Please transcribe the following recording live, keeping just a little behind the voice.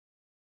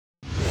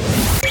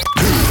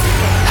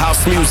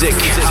music.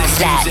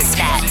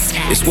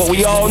 It's what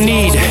we all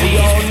need.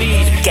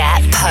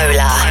 Get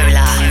polar.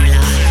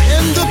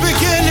 In the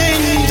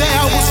beginning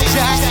there was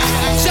Jack.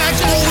 Jack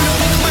owned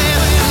the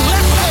planet. Let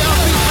there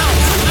be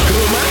house.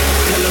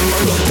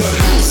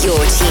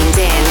 You're tuned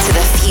in to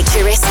the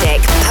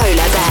futuristic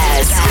Polar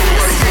Bears.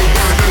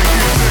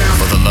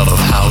 For the love of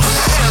house,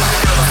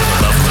 for the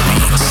love of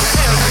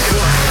beats.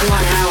 1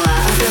 hour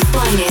of the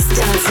finest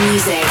dance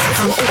music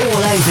from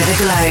all over the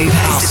globe.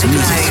 House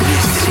music.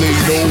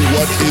 They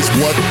know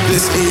what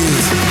this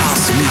is.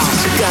 House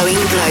music.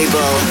 Going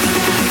global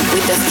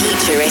with the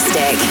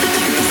futuristic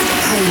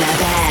Polar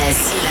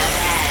Bears.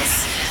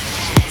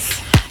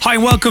 Hi,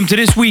 welcome to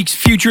this week's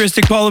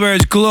Futuristic Polar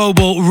Bears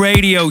Global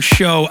Radio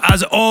Show.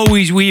 As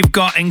always, we've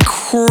got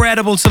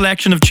incredible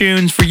selection of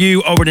tunes for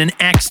you over the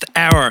next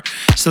hour.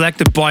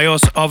 Selected by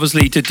us,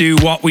 obviously, to do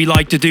what we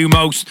like to do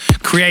most,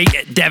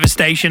 create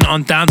devastation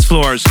on dance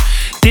floors.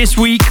 This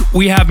week,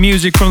 we have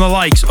music from the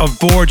likes of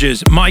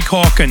Borges, Mike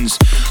Hawkins,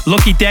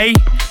 Lucky Day,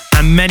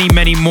 and many,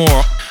 many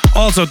more.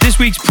 Also, this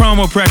week's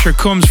promo pressure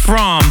comes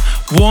from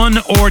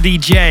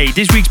 1RDJ.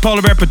 This week's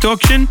Polar Bear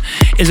production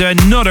is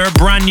another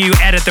brand new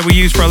edit that we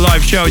use for our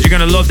live shows. You're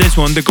going to love this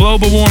one. The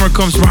Global Warmer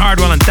comes from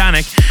Hardwell and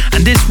Danik.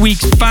 And this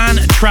week's fan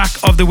track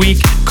of the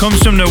week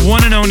comes from the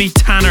one and only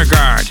Tanner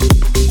Guard.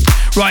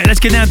 Right,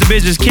 let's get down to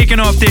business. Kicking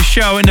off this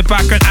show in the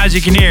background, as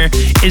you can hear,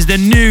 is the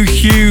new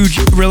huge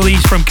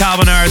release from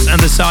Calvin Harris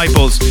and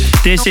Disciples.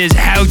 This is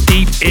How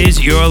Deep Is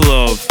Your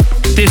Love.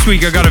 This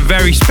week I got a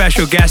very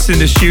special guest in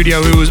the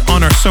studio who was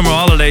on her summer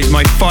holidays,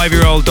 my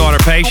 5-year-old daughter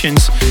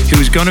Patience,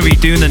 who's going to be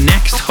doing the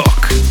next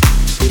hook.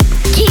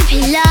 Keep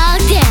it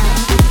locked down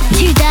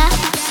to the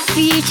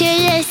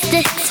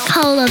futuristic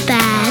Polar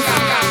Bears.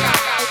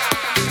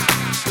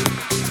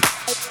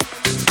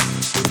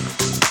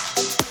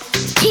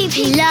 Keep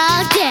it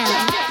locked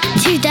down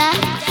to the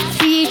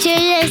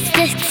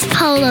futuristic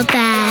Polar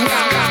Bears.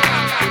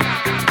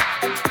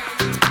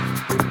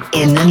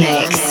 In the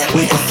mix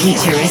with the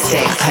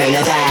futuristic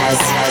Polar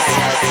Bears.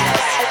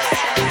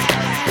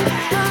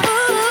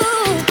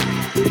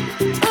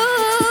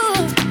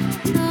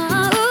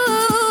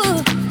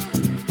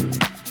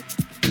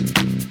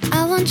 I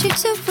want you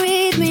to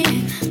breathe me.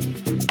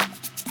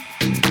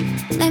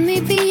 Let me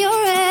be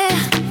your air.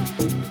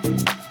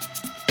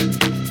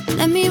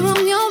 Let me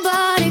roam your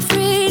body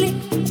freely.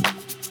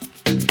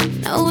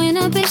 No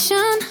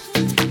inhibition,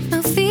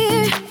 no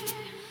fear.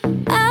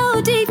 How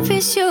deep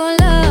is your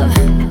love?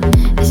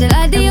 Is it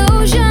like the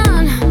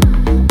ocean?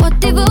 What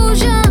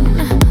devotion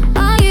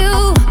are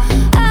you?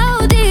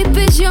 How deep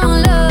is your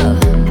love?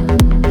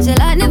 Is it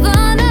like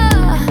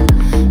Nirvana?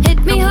 Hit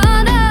me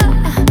harder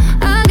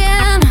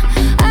again.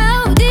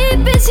 How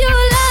deep is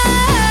your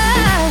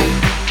love?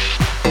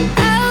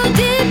 How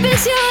deep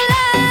is your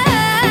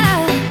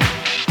love?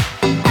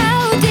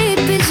 How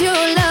deep is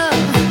your love?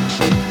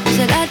 Is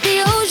it like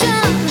the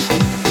ocean?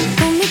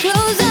 Pull me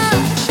closer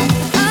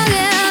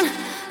again.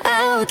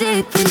 How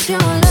deep is your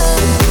love?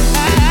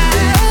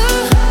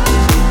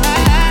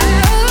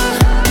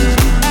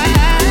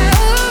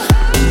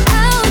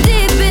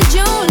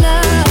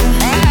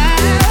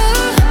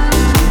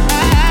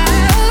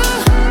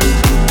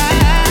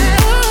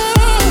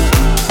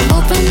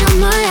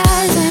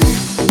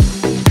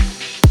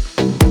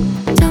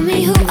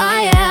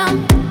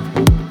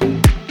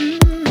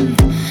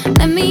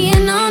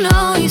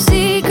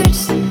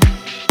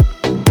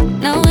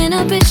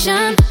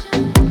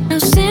 No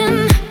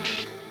sin.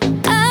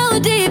 How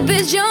deep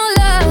is your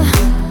love?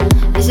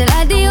 Is it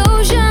like the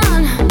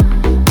ocean?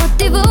 What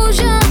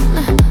devotion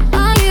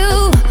are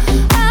you?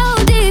 How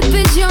deep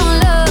is your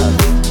love?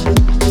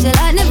 Is it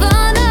like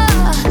Nirvana?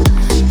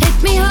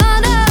 Hit me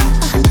harder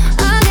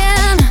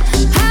again.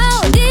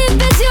 How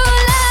deep is your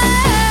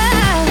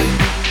love?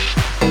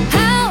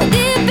 How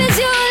deep is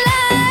your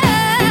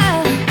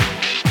love?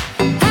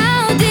 How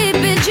deep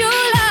is your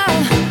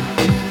love?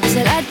 Is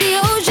it like the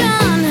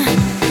ocean?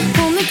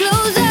 Pull me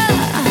closer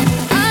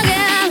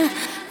again.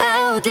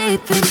 How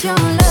deep is your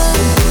love?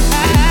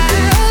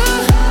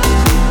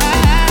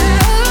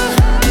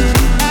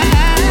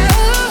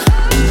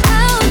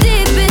 How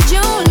deep is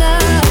your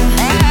love?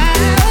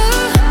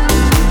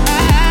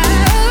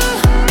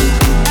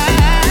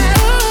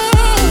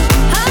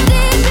 How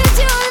deep is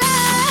your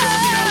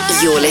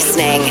love? You're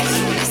listening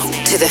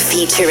to the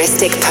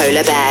futuristic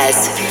Polar Bears.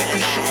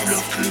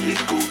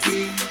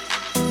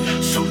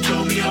 So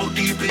tell me how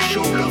deep is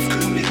your love?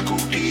 Can it go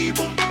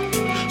deeper?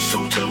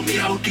 So tell me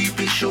how deep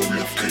is your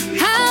love? Can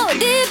it How go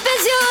deep deeper?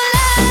 is your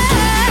love?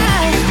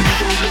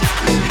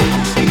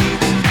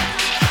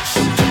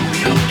 So tell me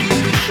how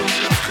deep is your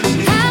love? Can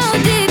it How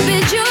deep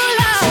is your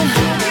love?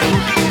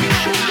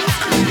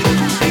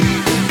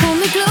 Pull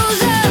me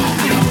closer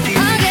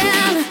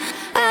again.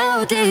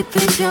 How deep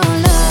is your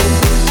love?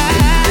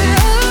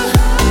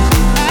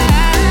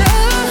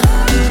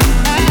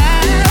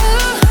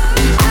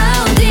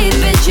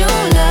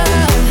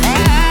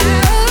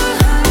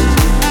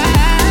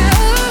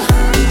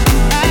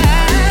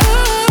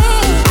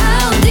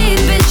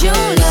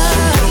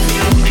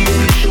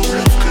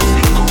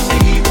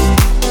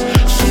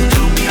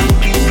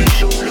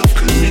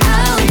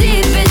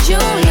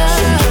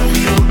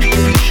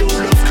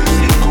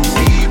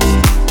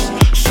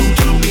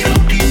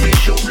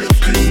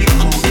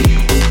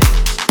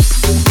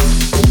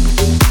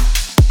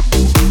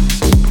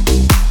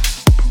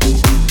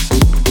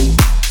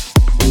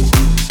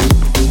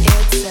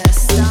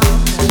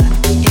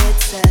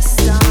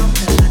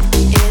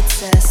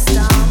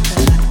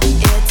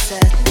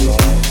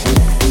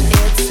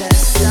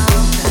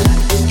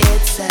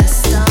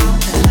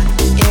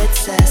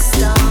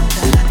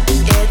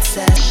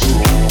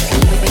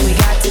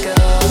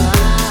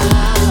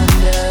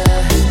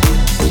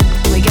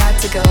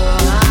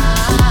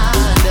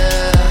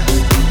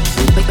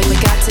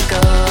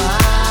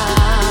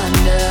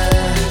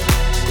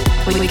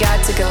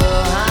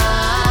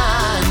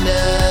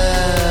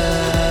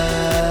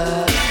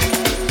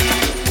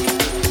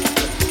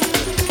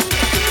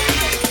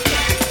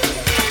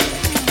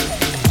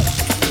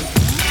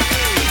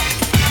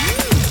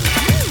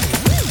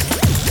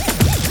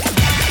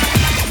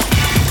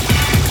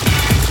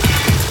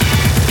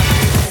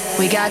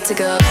 got to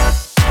go.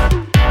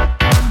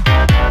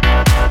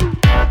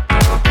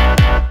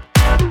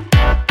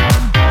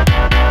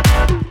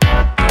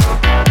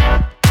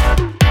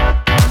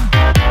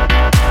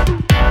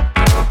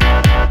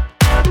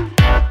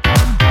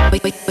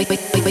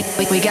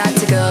 We got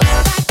to go.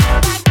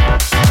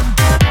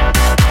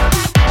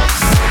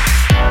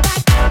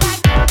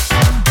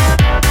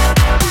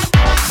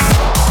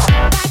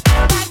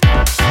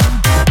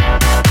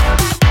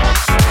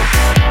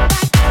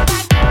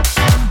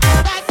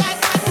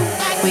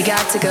 We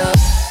got to go.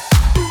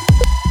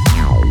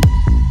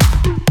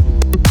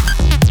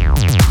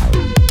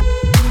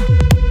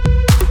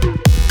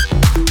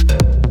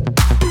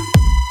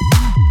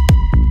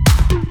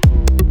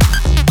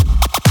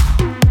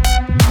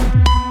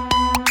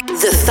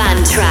 The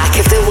fan track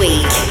of the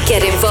week.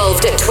 Get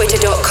involved at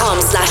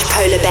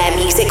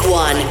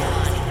twitter.com/polarbearmusic1.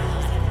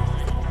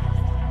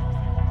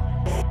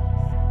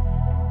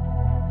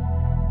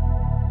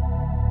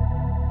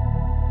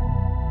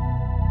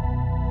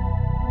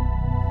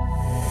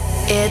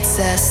 It's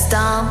a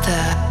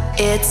stomper,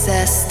 it's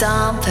a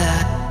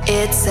stomper,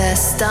 it's a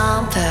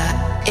stomper,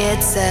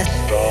 it's a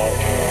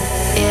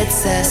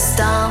it's a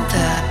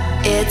stomper,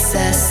 it's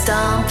a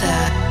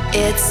stomper,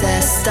 it's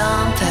a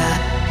stomper,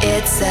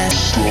 it's a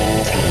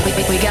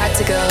we got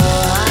to go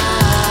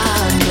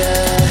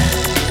under.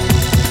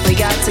 We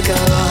got to go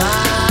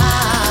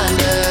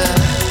under.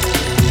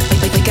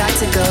 We got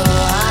to go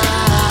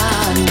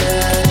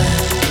under.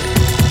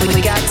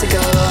 We got to go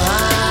under.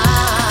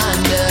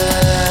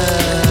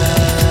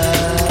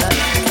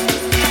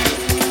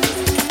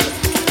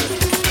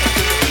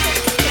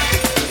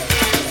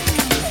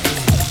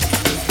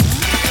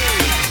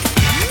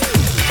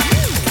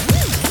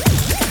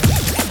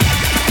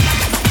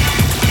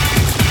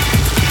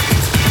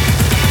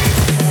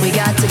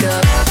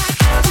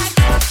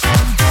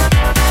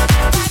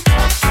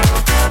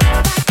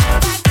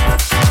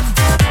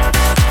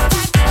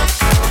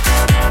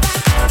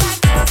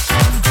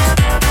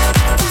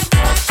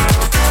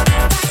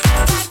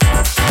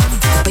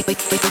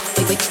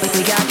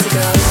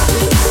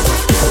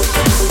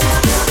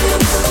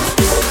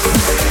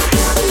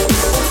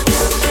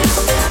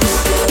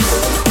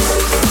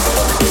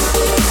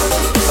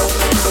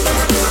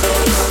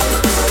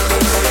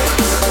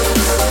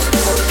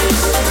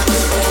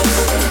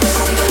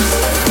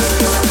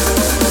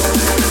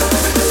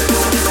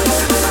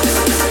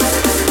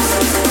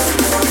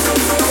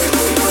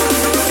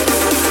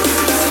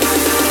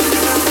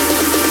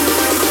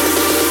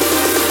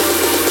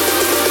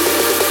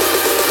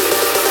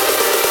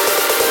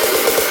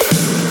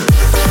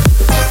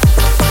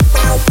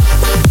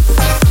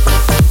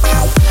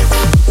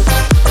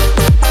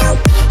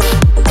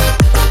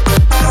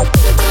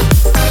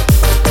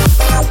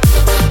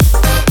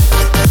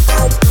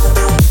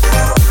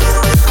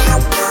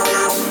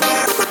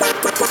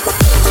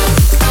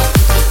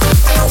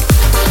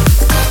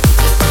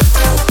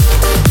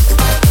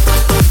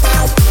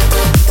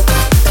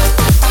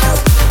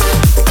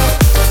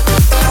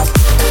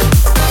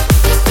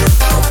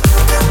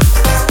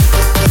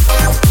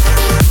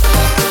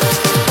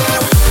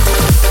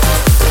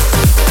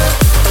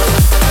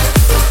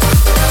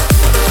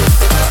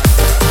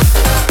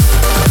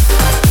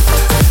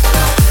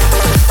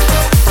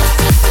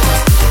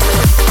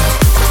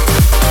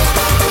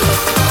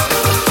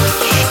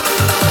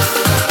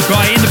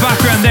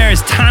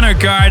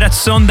 That's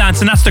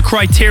Sundance, and that's the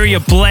Criteria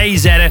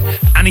Blaze edit.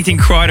 Anything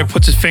Kreider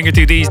puts his finger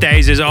to these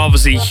days is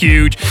obviously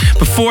huge.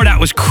 Before that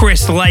was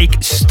Chris Lake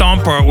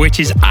Stomper, which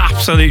is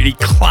absolutely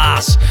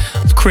class.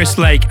 Chris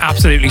Lake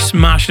absolutely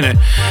smashing it.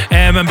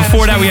 And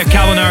before that we had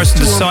Calvin Harris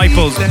and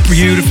Disciples,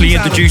 beautifully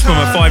introduced by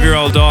my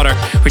 5-year-old daughter,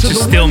 which is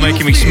still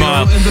making me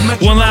smile.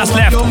 One last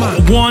left,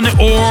 One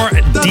or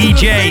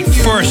DJ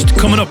first.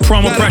 Coming up,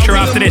 Promo Pressure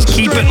after this.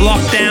 Keep it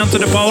locked down to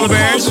the Polar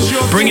Bears,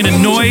 bringing the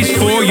noise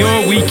for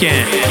your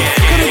weekend.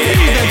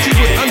 That you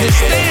would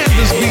understand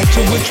this beat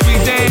to which we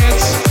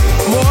dance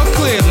more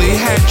clearly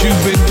had you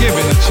been given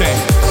a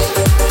chance.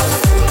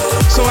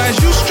 So as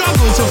you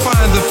struggle to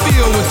find the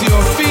feel with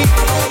your feet,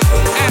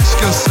 ask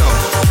yourself,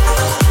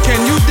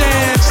 can you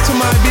dance to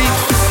my beat?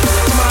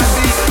 To my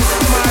beat,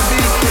 to my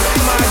beat,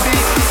 to my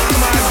beat, to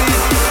my beat,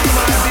 to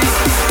my beat,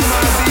 to my beat, to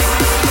my beat,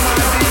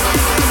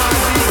 to my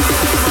beat.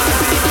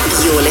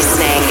 You're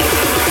listening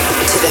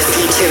to the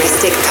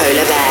Futuristic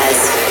Polar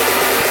Bears.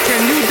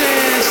 Can you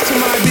dance to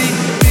my beat?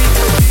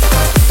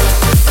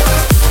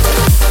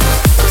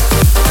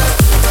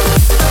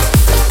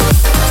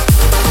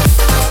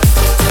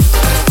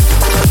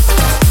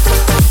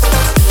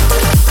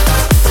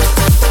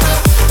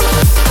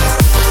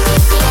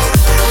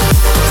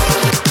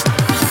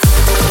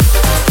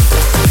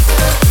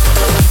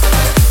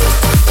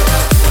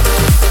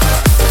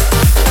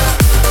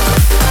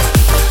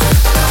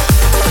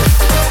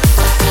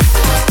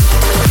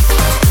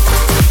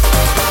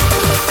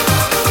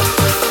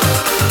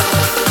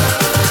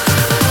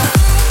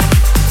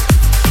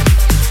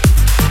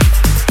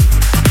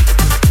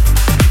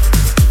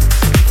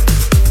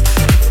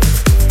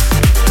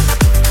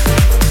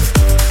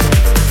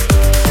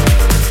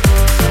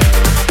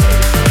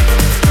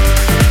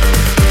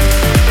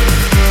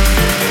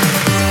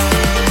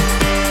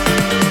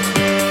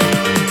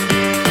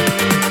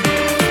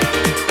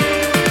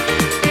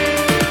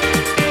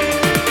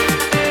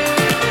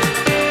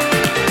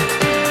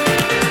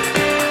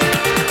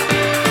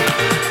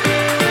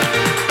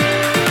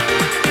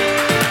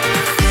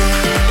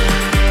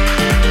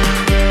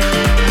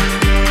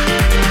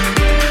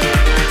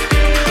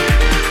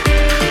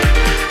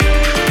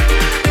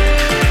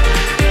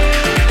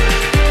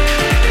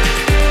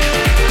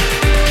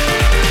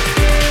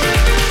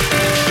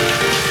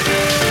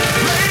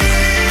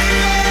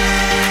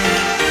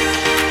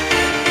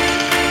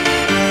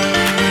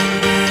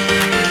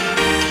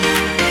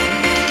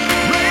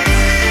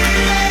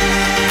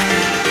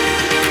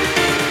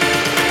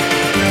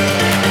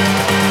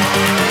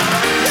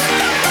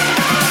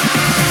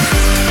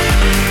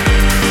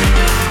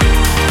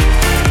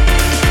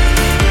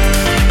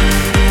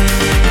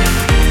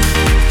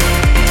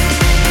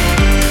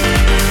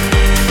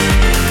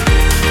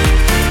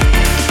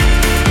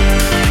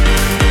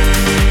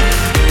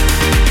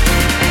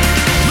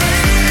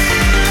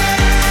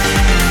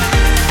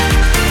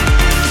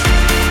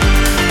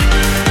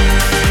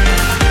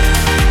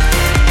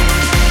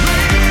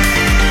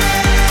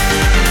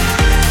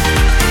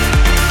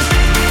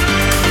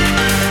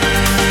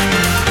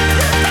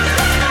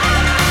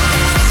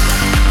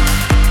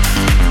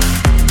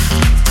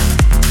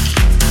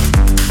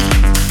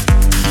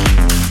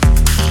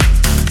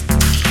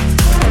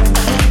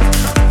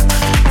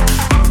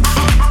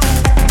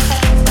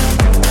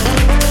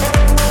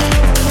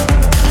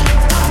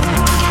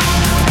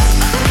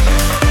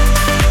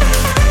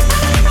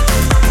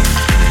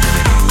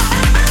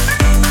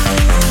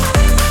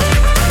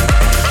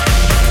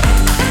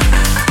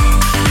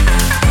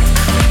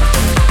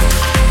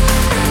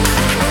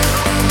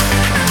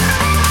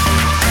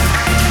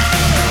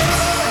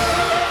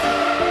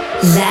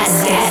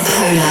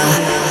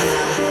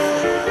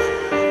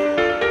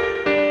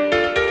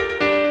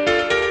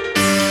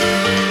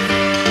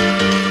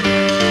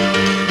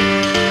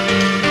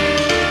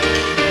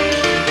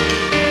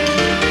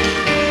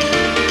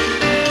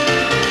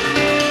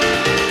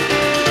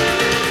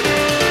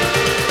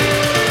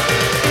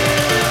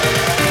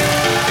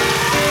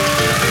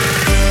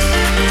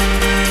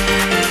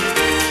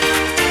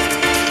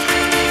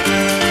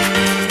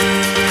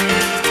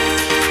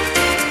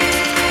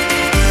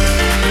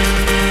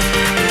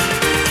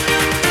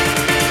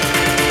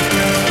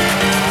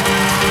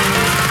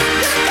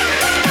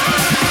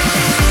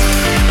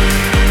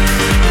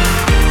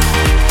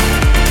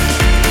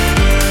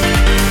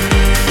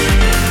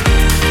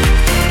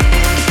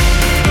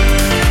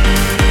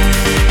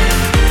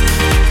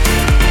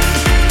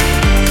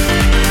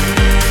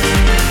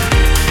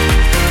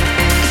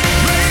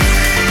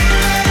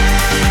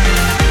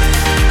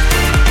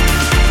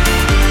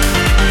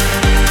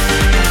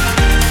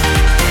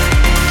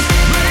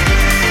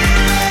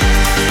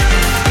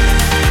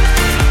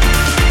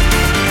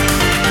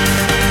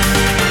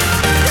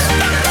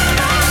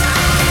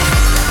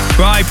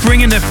 Right,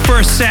 bringing the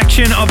first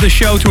section of the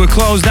show to a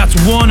close. That's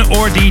One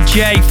or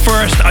DJ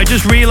First. I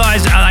just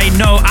realised I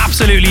know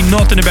absolutely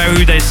nothing about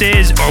who this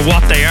is or what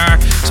they are,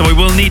 so I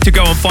will need to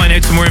go and find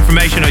out some more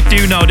information. I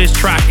do know this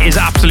track is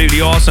absolutely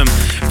awesome.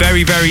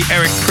 Very, very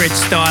Eric Pritz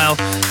style.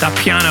 That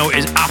piano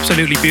is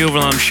absolutely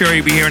beautiful, and I'm sure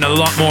you'll be hearing a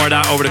lot more of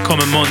that over the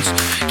coming months.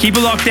 Keep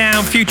it locked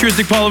down.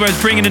 Futuristic Polar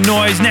Bears bringing the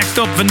noise. Next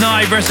up,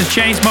 Vinay versus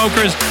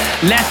Chainsmokers.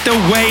 Let the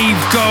Wave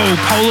Go.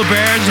 Polar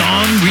Bears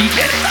on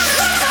re-edit.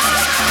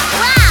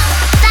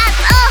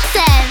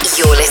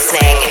 You're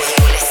listening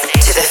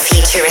to the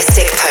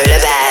Futuristic Polar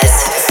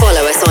Bears.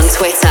 Follow us on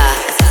Twitter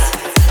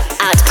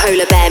at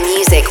Polar Bear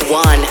Music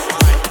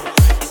 1.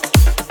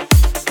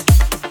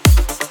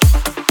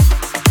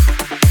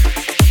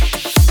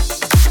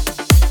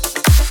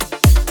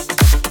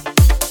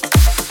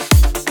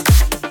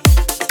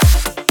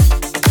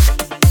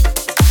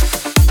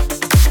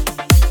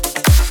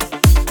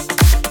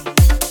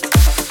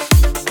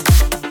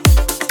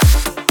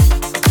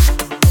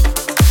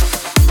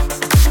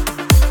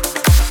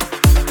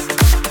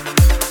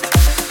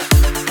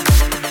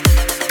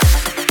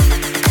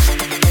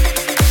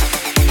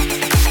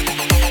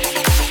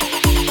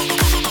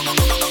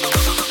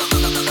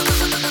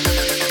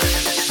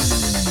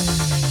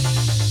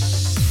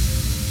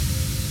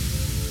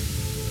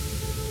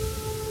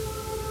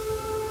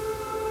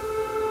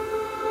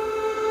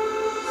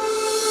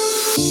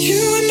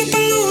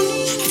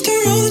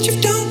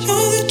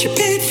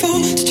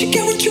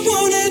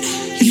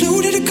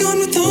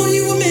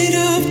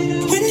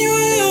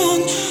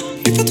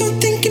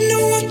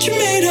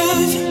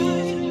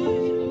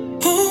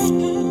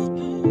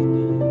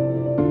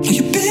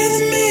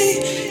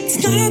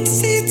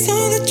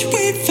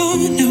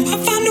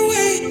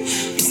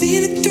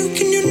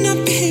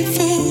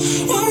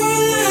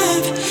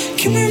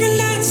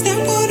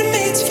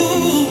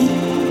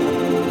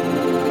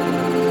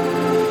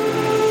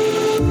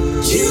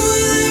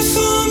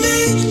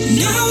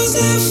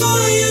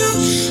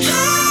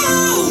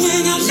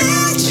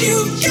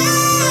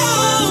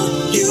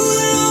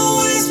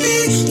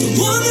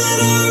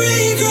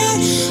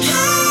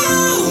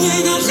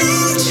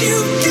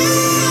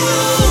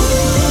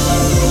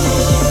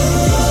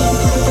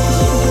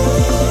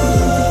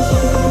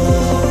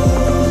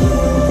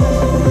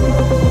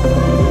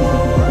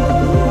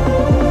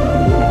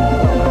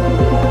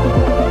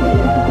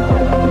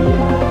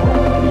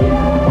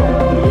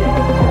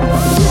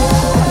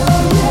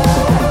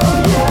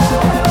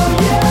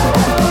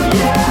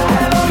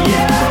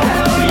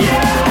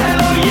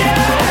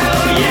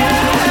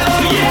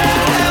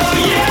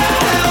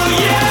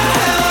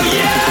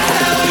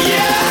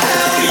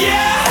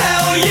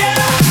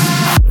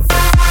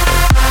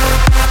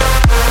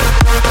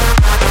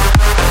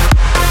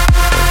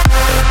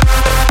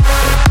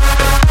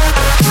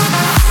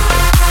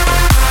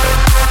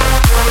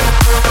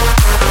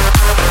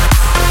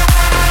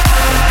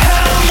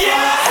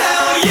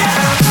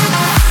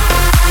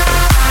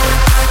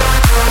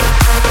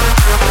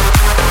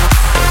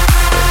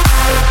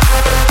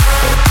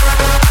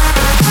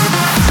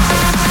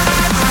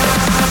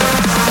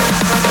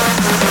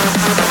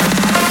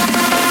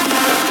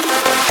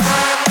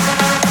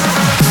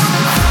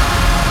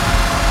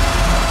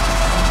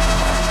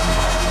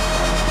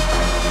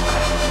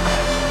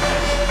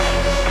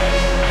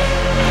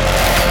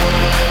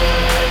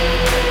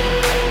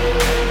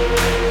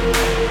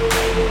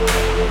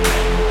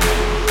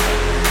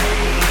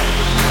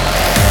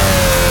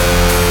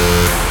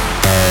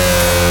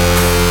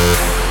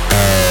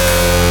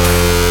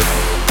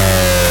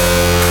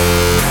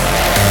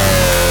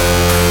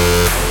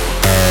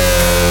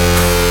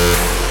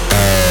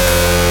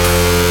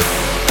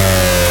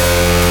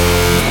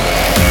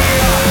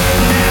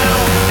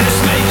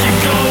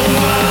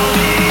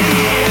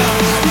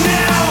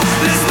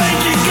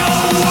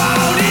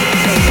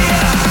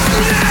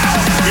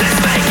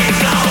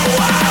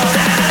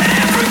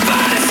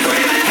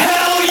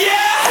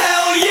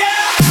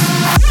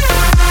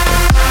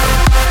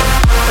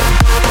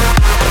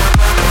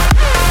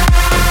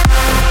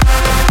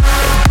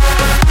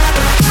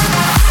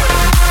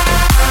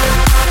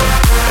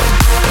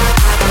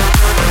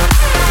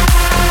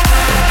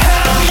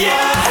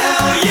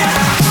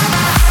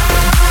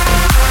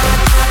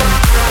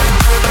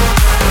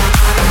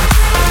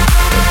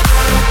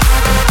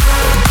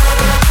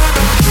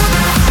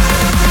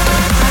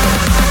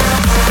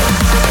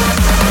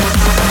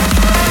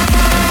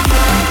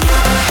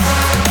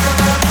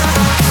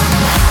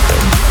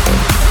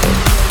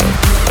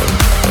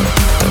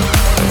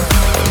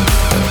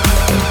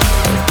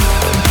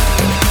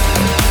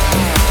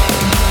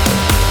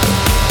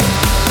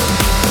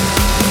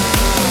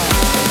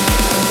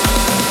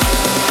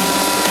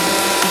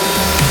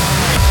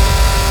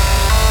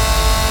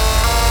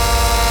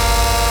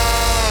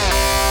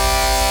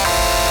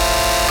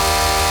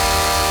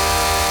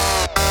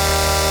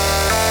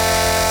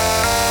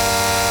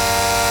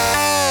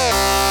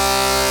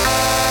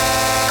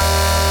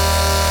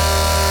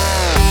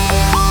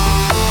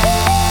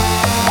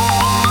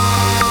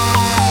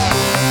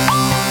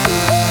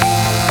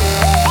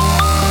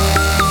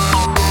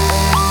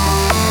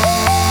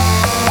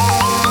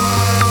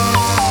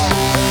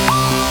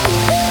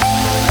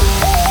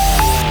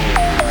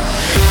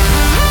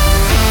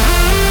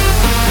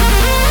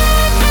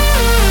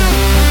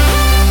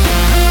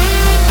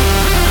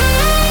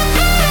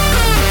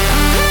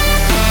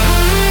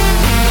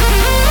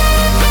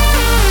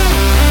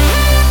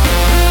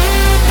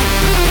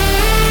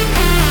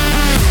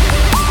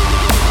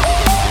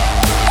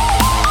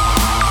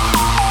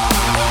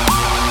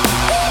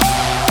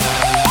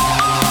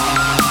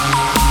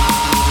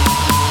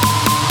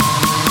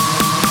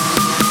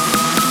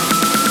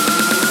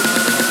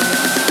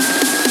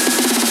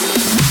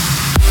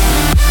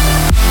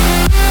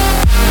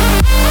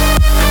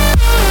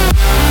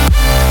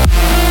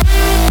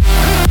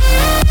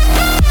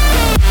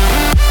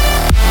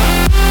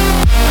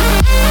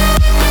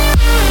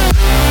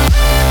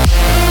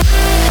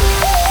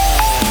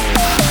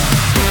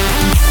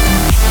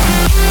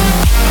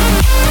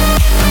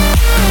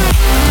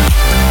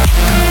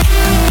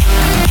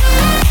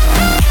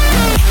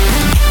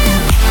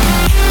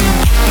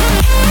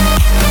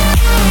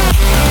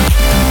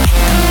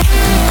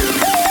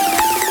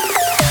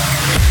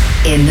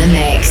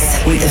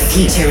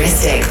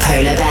 Futuristic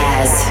Polar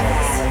Bears.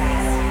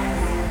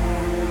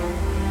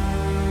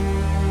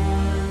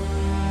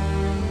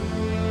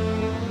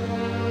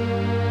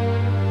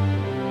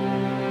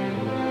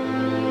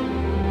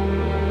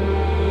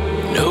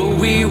 No,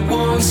 we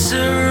won't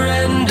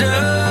surrender,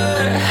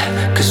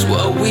 'cause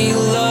what we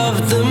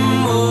love the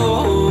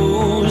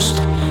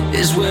most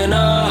is when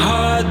our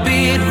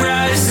heartbeat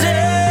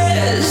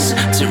rises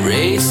to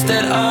rates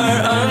that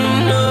are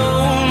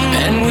unknown.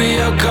 And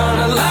we are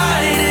gonna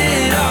light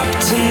it up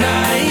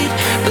tonight,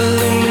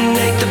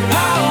 illuminate the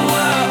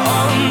power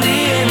on the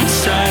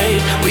inside.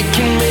 We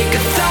can make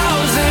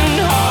 1,000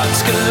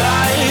 hearts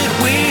collide.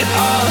 We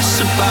are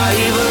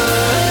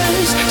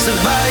survivors,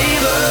 survivors.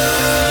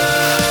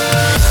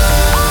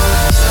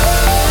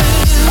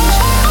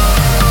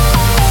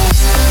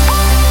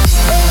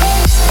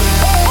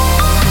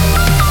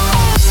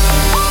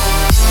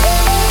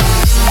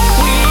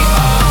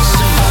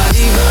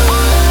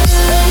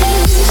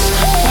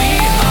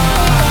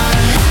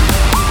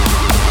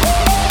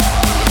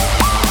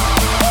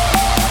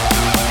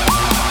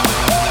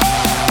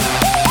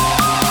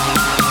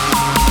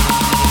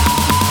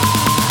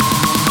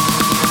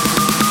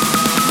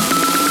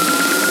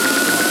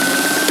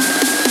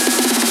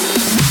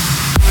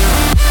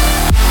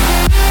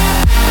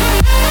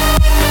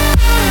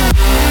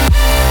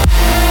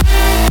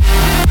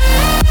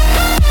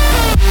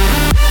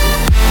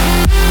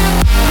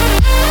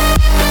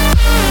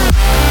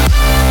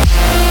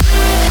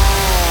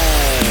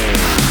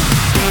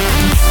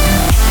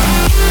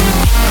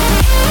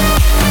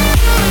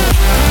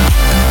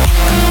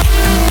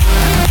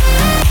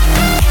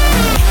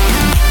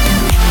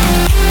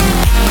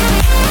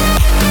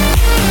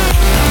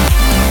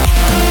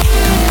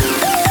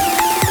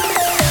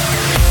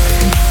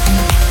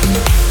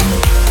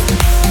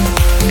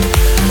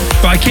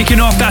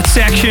 Kicking off that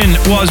section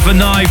was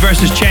Vinay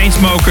versus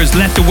Chainsmokers,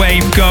 Let the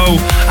Wave Go.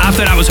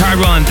 After that was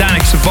Hardwell and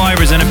Danik,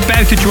 Survivors. And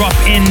about to drop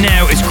in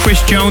now is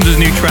Chris Jones's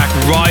new track,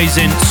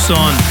 Rising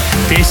Sun.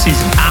 This is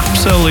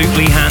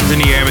absolutely hands in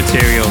the air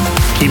material.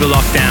 Keep it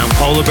locked down.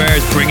 Polar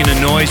Bears bringing the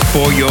noise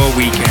for your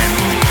weekend.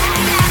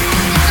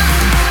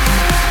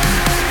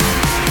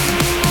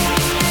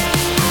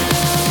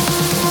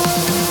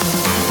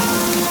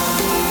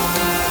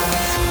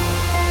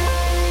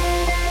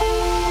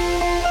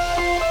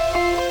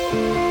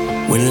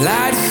 When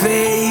light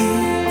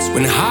fades,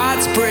 when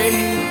hearts break,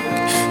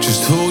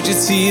 just hold your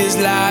tears,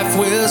 life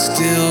will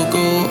still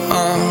go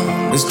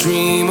on. Let's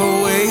dream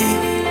away,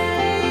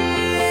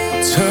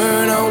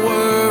 turn our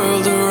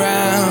world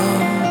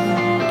around.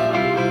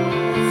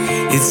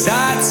 It's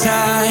our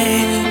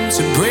time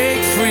to break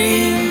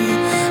free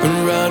and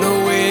run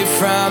away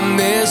from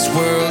this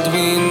world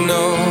we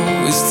know.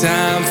 It's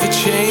time for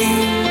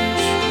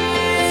change,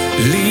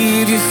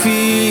 leave your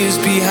fears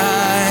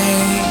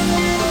behind.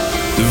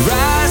 The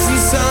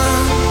rising sun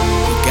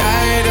will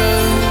guide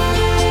us,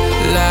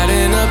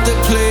 lighting up the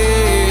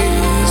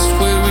place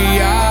where we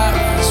are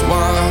as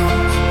one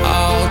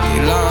all day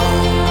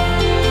long.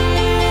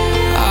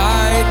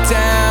 Are you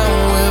down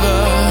with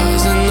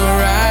us in the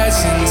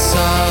rising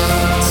sun?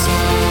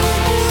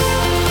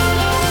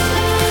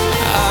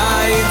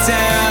 Are you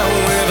down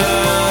with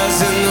us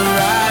in the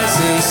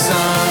rising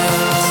sun?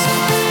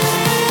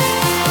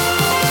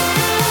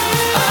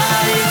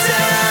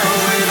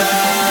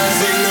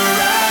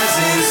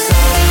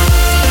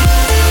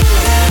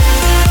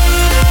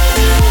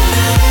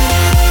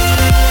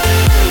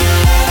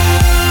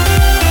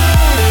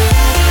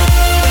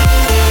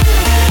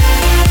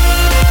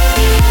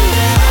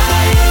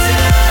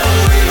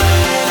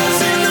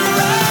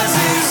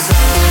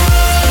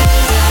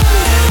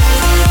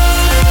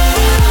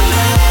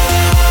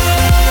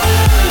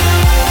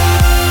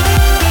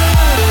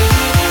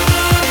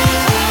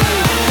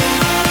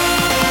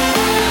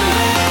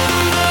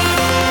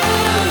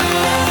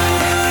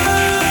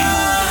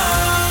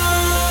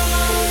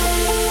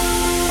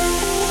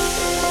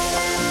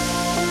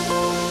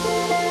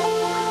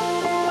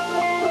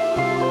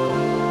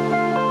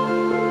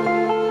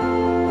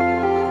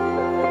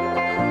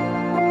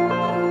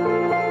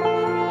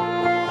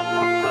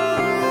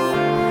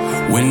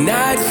 When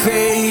night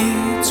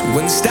fades,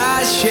 when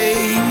stars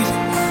shade,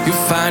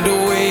 you'll find a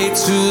way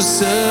to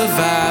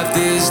survive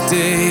this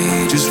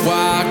day. Just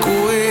walk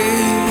away,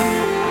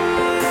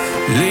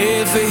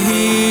 live for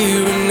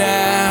here and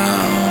now.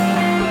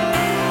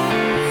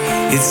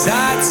 It's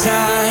our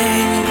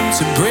time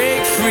to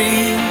break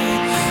free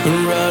and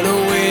run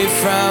away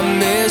from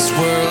this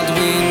world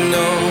we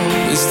know.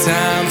 It's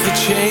time for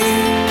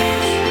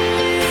change,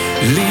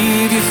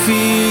 leave your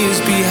fears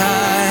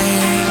behind.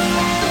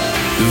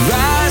 The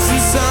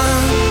rising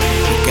sun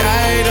will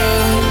guide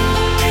us,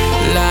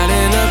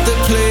 lighting up the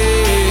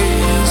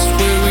place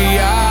where we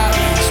are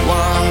as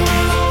one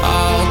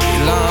all day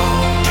long.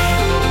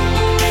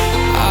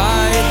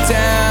 Are you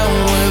down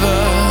with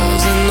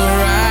us in the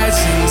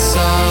rising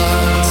sun?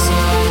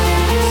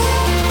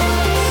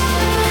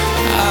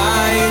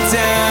 Are you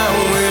down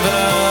with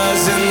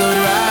us in the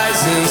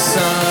rising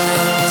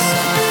sun?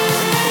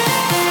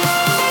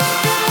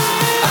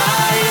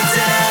 Are you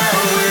down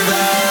with us?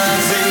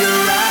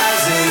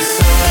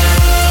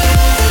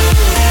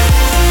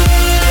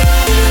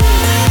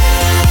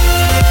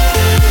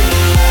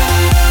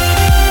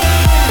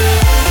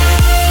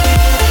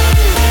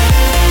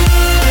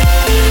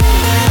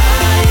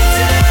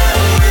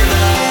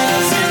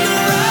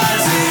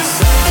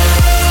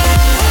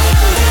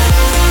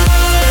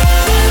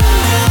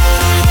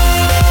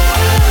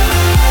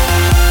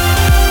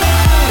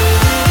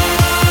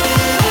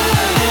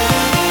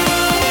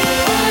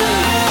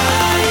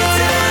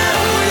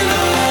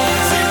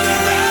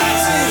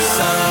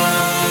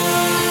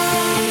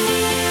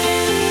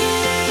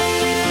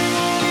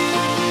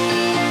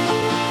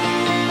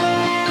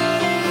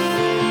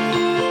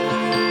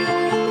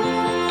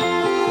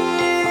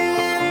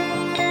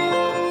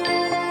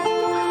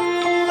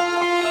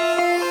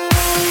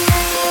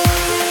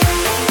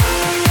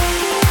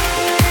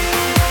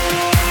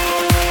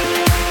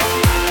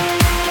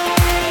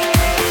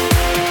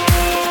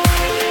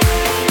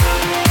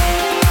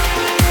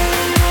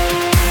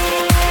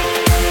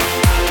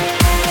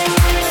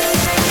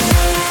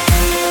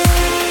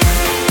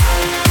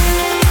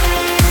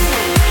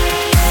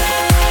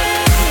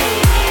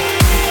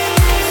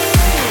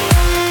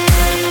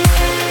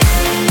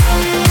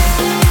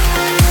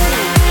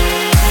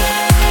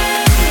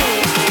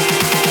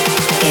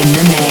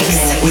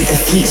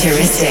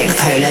 Futuristic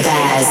Polar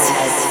Bears.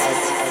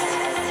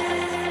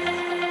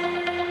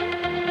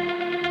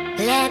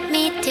 Let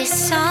me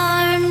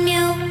disarm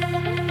you.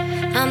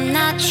 I'm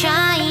not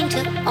trying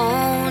to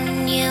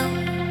own you.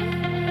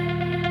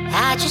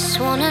 I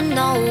just wanna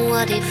know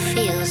what it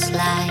feels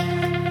like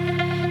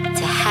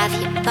to have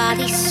your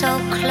body so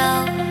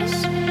close.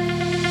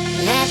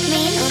 Let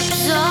me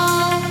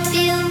absolve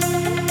you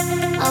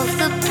of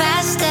the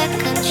past that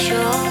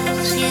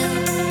controls you.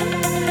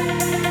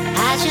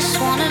 I just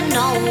wanna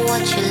know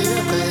what you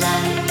look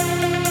like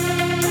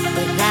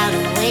without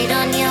a weight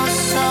on your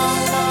soul.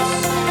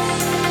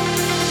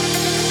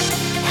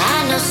 I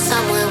know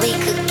somewhere we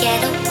could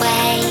get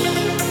away.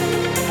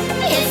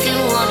 If you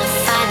wanna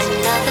find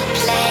another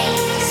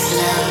place,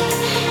 love,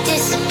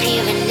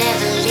 disappear and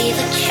never leave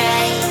a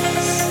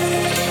trace.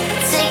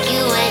 Take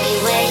you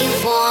anywhere you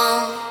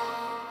want.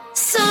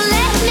 So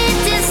let me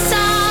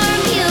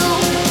disarm you.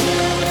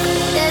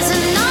 There's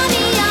an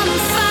army I'm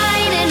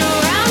fighting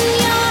around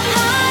your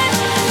heart.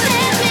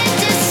 Let me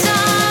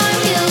disarm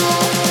you.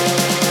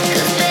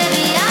 'Cause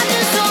baby, I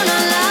just wanna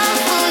love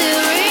who you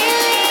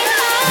really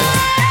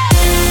are.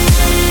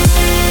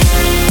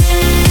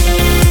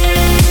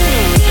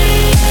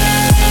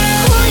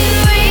 Who you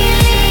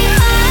really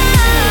are.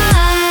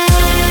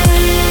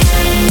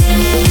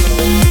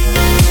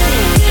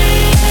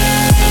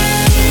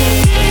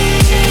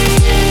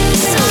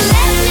 So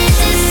let me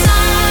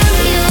disarm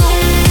you.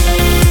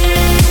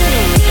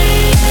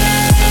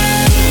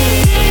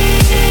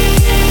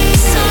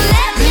 So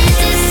let me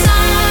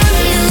disarm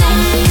you.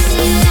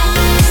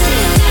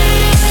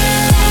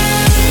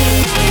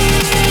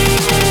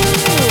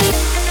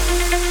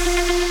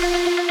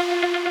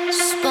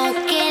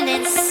 Spoken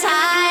in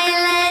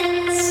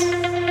silence,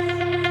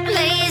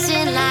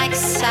 blazing like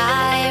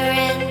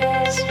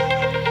sirens.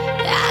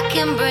 I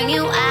can bring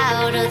you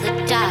out of the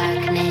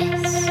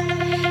darkness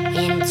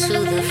into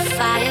the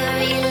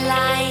fiery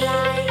light.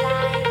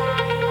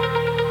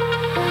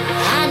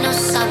 I know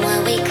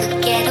somewhere we could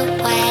get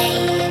away.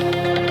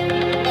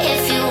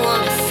 If you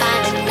wanna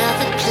find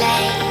another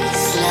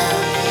place,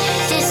 love,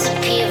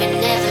 disappear and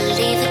never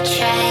leave a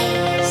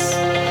trace.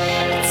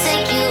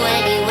 Take you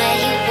anywhere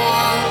you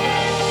want.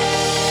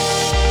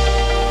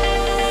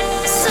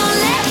 So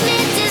let me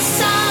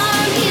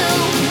disarm you.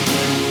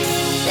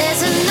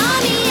 There's an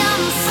army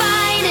I'm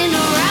fighting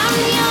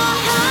around your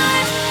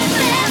heart.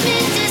 Let me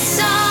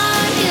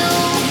disarm you.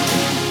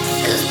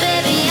 'Cause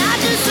baby, I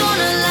just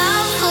wanna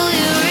love who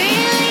you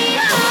really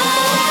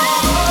are.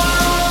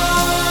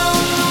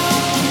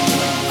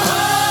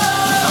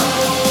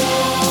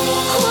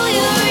 Who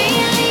you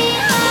really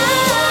are.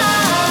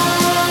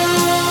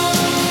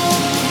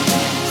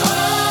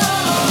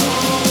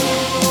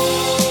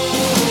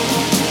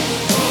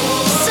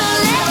 So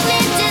let me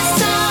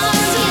disarm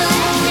you.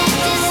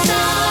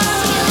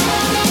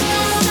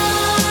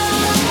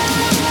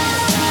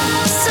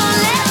 So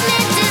let me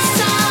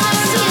disarm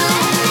you.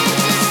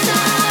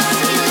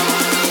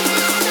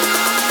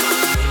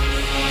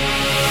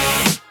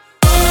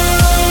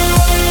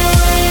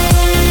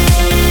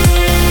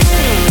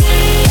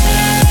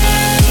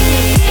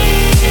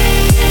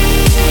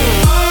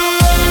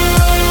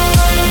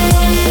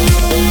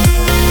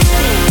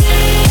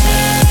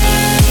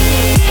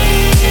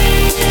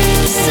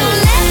 So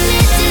let me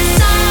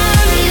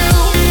disarm you.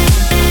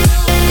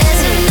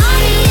 There's an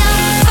army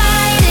I'm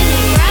fighting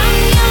around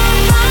your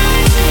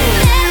heart.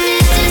 Let me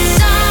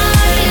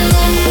disarm you.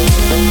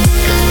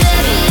 'Cause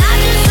baby, I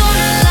just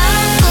wanna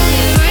love who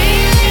you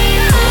really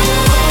are.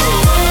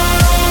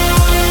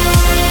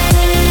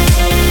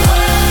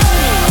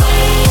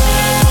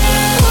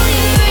 Who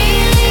you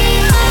really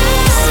are.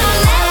 So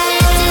let me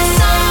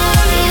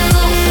disarm you.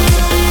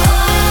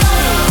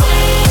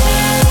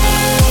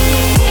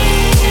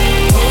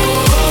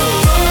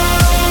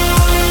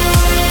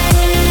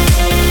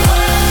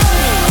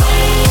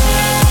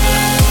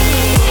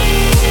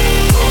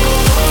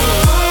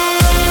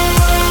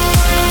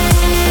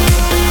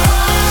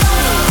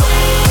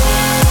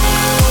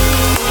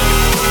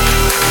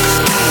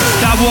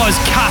 That was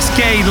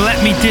Cascade,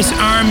 Let Me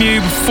Disarm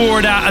You.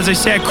 Before that, as I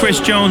said, Chris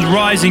Jones,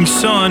 Rising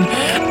Sun.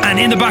 And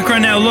in the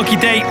background now, Lucky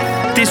Day.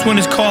 This one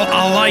is called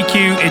I Like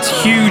You. It's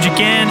huge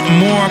again.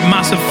 More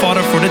massive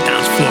fodder for the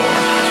dance floor.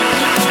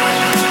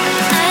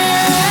 I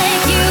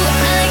like you.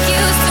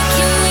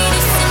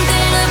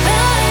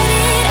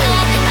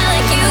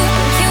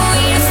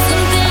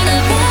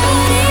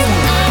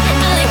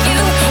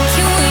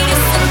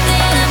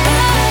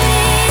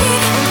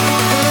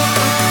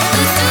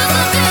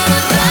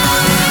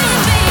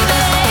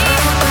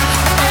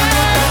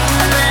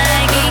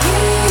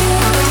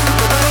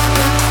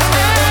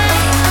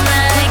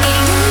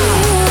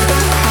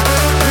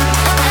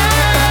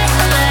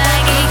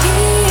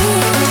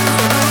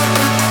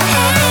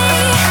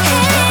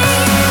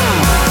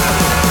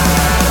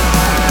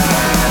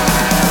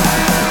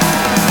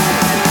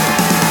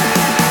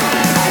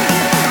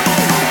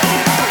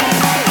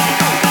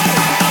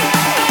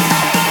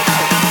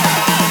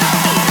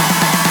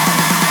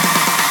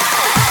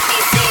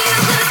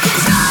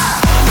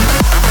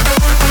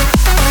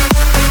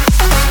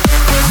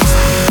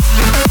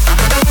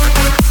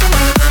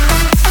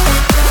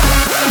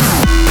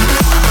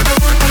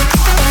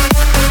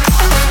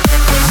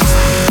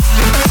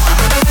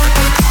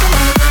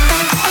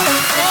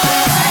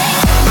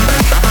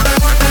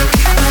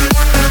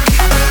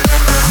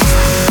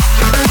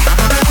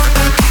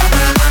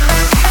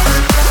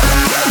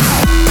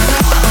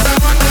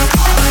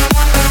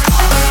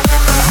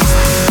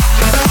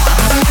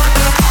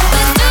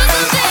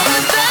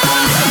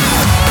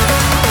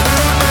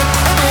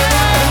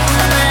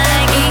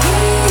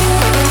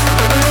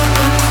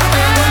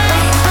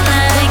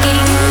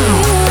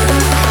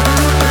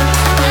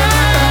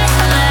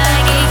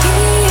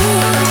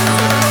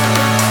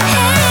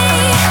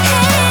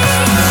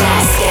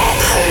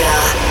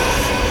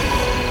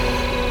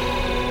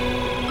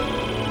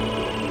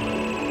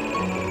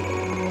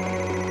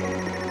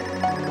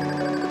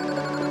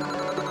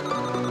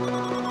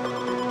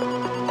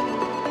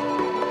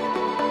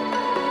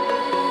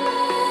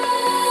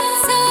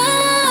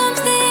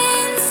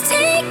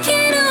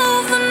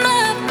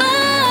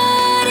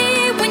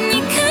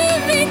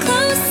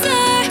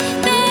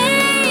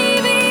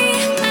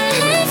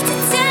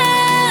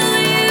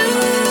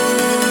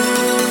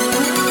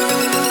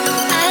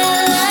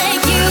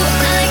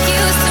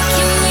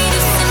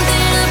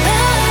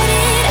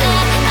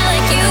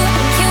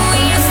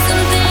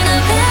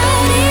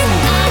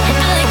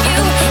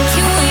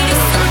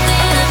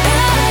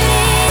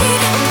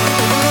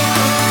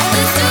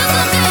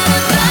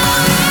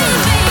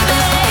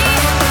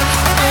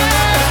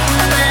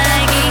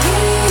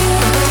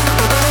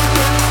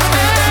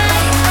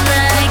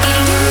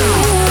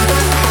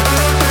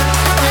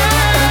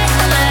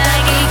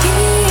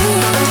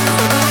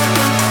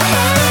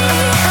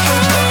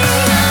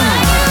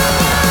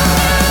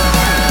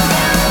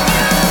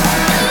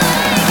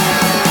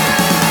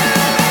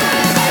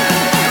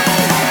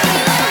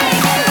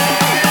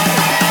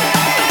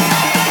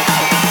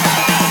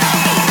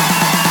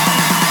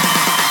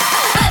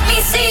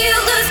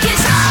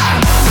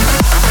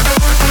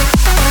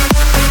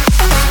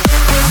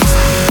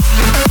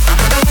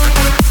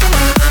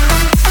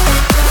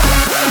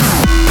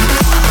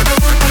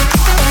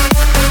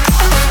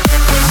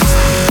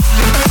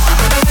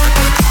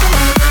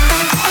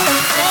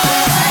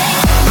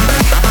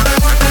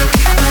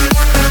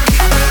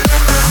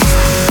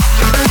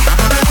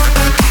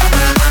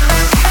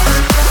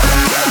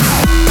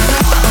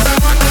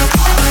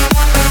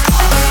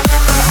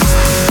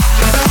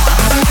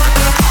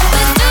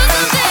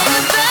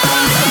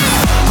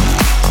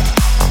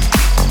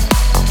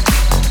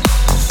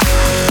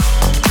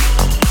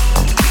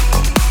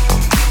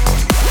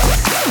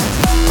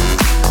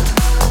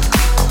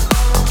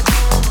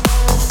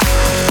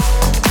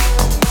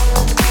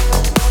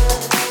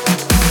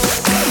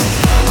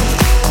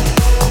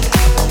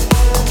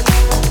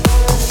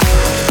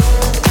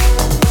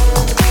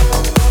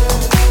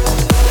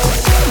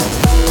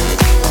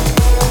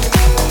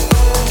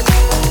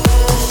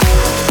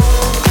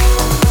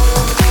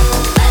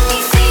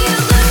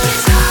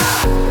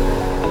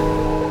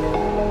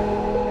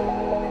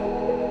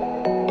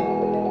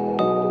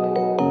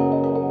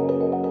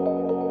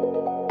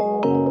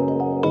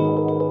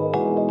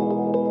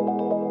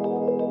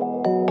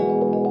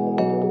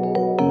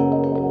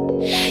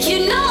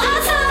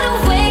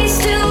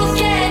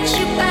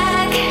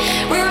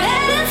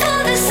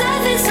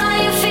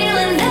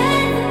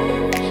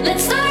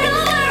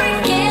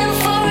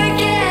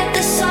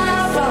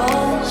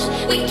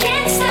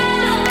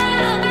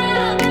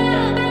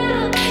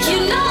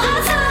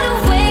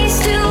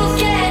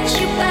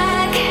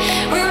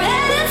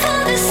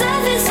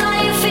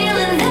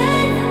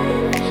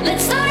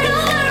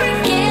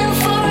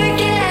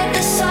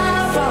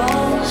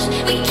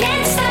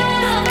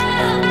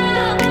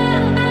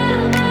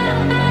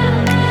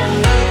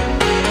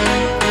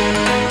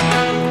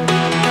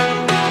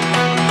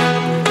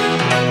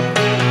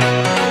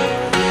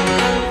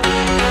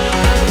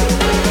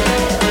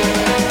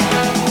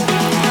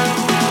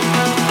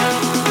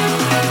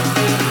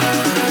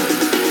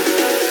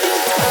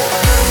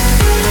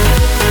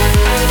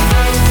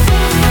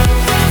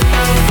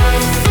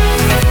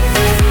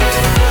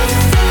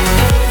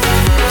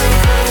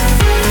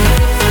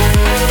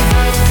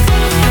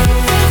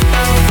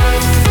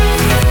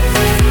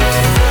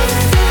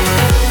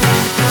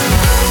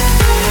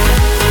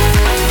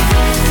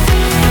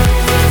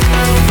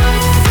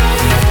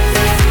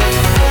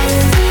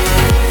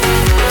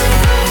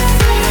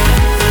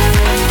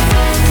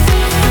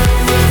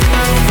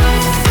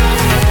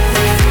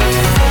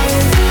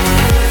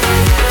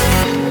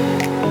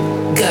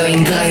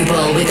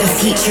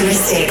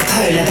 Futuristic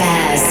Polar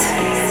Bears.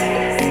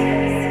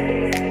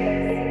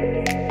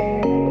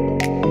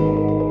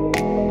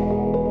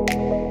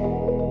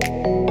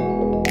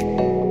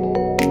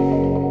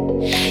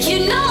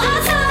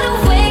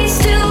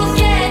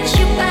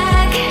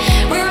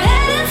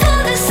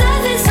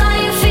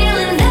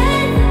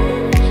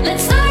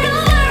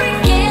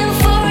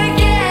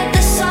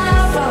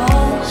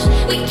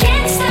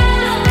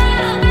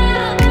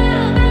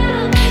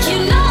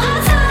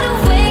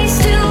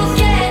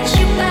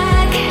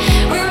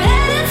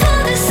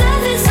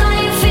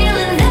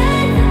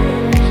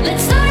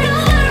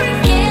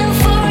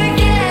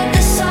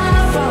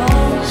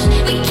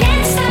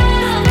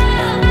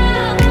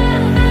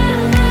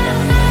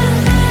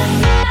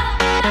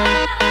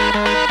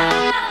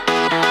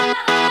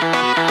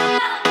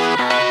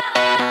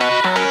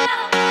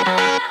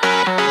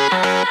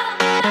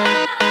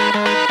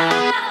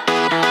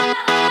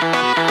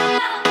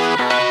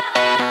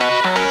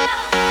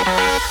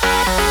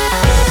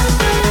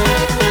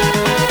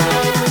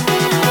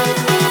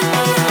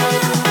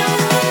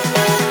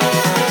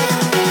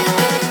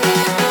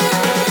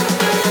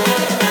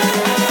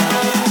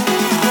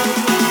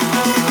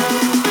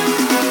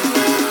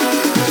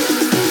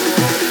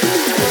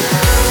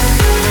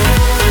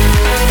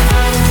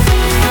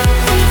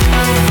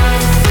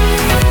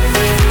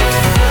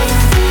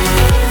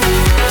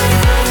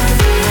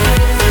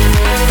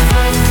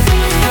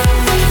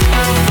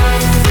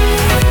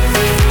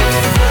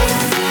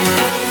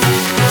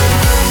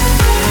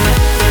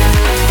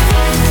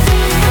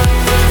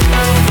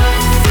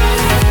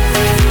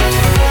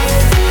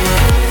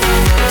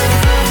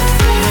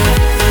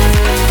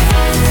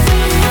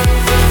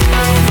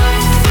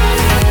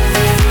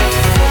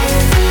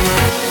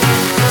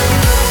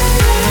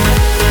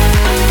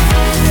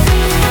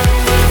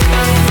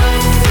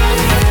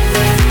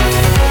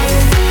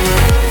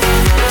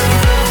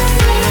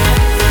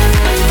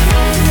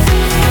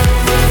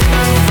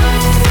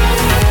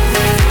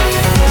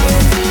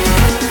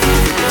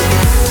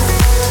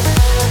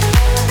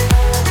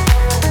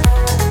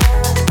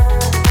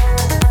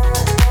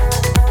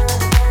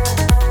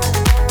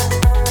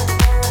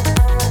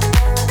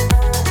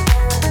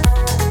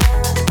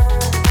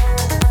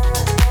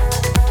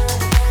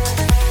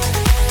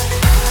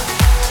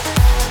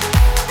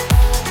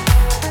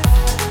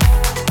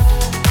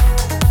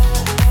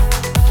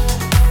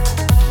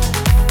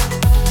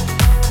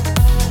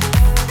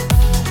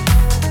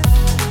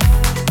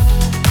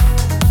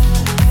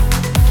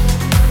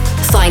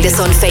 Find us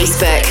on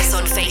Facebook.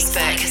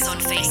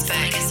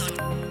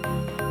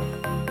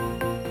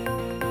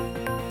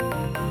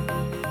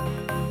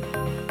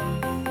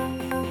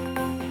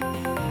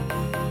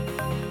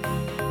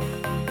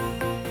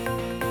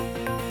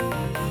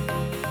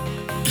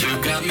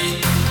 You got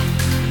me.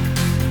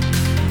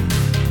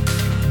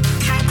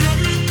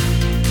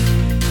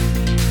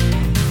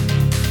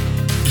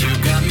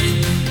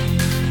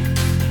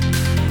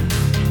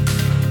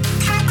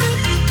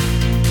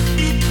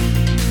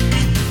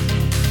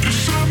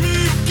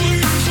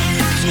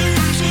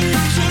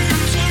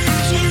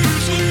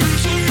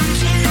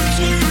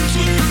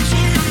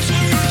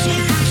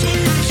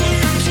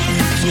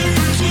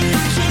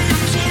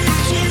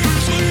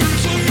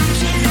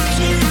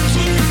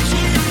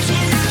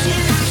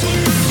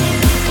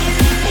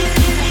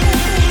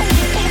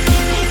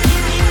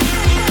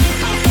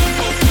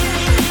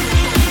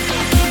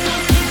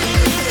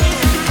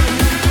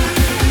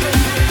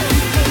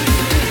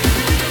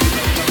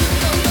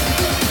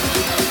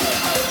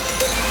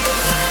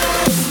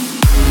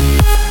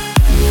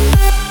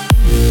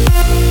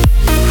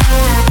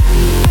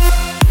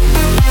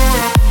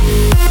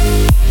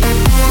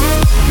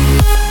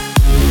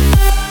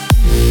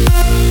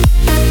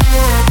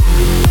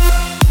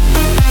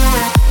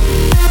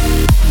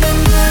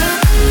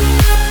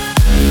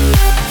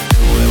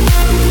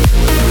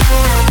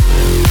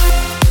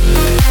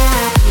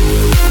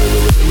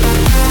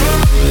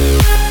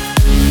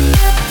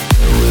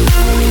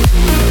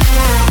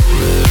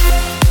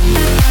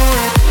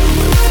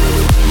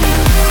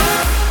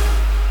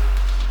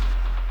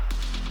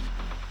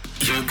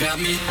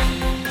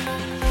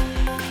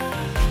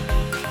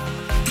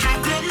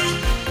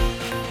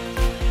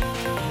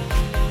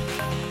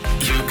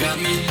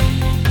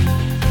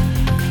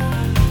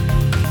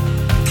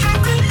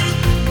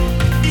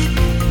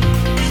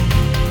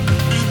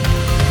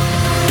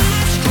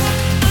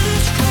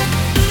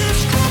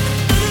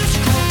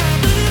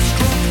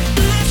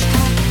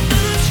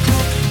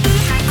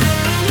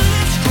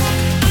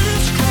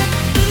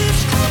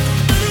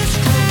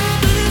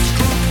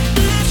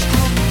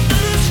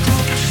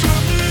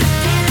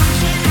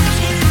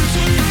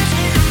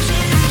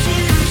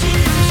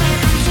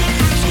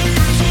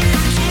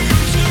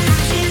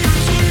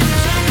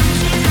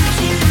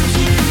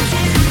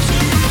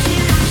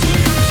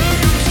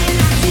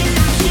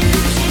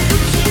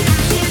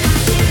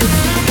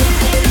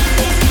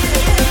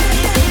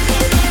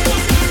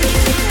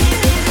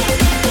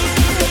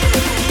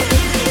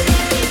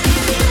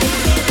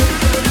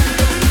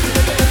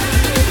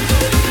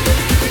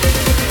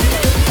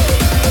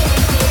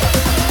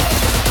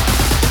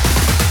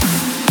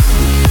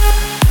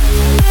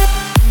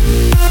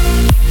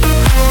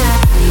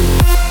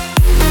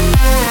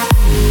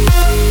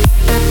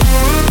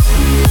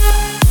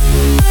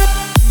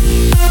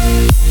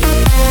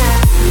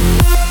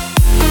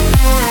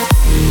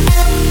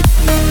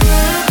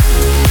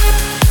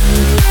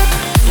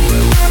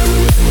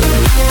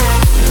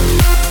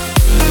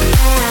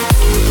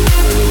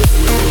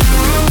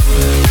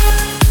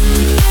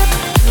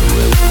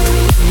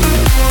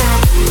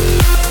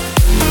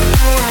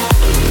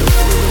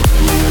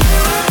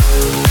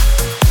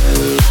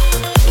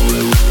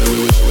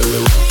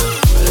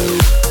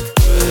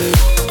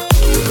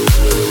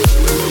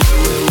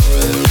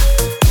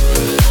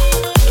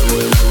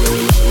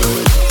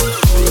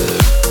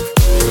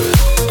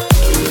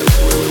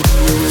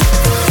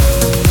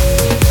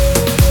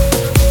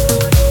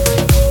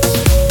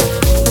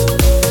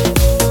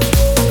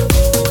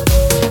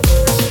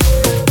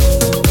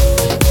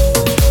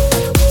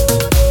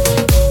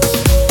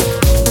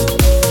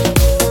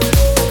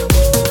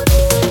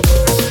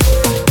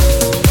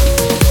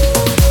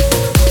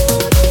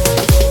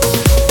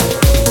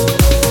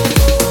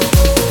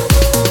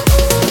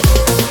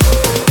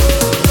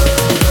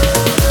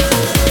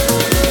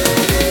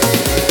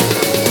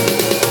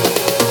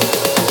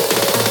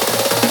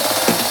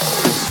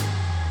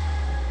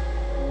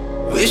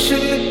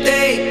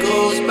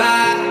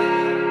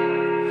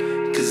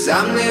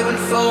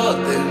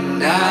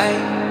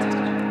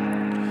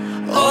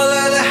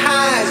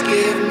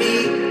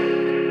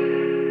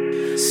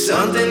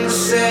 something to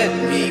set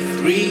me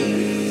free.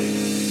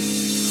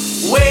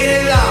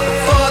 Waiting long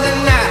for the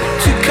night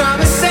to come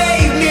and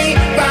save me.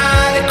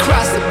 Right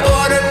across the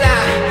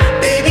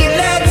borderline, baby,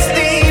 let's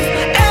leave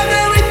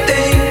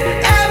everything,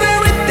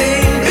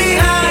 everything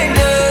behind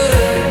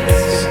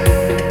us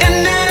and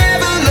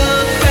never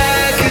look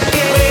back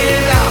again.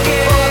 Waiting long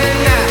for the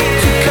night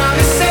to come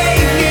and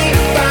save me.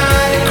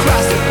 Right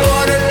across the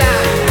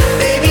borderline,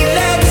 baby,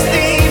 let's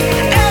leave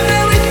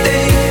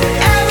everything,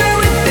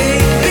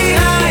 everything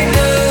behind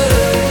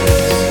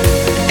us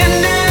and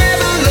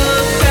never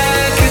look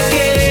back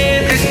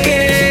again,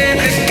 again,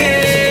 again,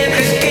 again,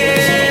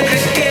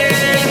 again,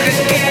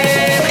 again,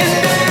 and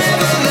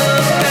never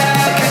look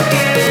back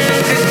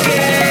again,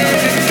 again,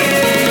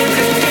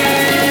 again,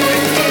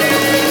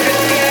 again,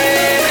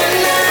 again, and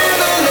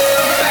never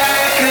look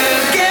back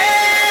again.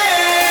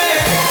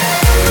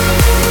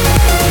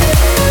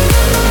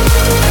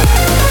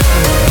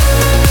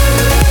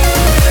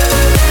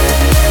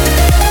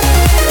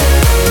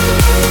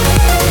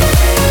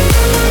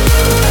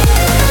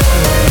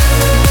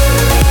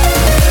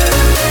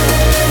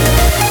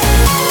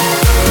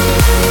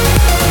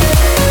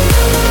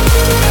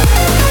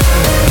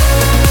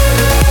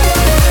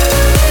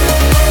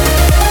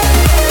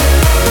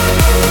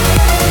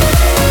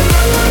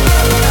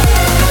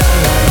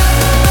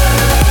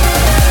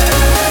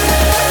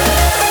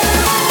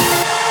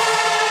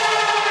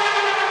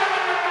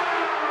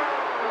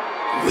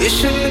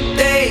 Wishing the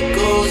day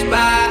goes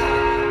by,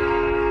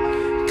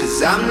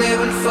 'cause I'm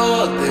living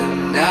for the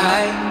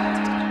night.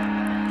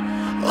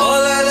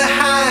 All of the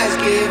highs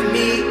give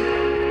me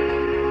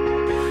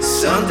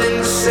something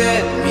to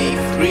set me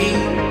free.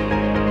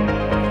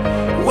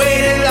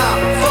 Waiting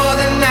long for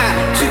the night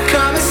to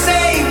come and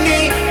save me.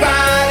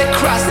 Right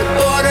across the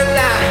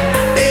borderline,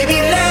 baby,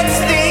 let's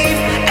leave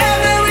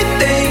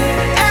everything,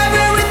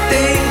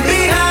 everything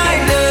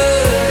behind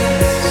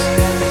us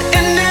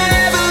and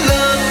never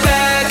look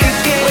back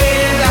again.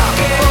 Waiting long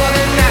for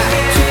the night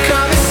to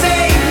come and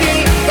save me.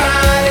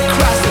 Right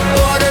across the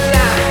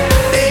borderline,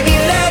 baby,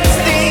 let's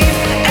leave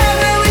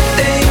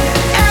everything,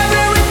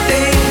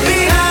 everything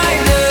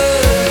behind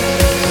us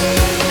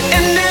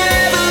and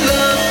never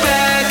look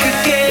back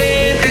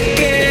again,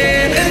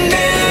 again, and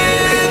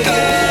never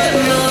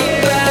look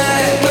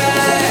back,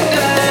 back,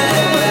 back,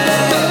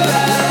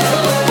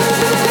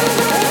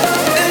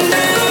 and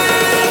never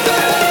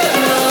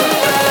look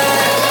back,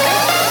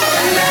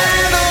 and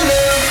never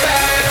look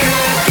back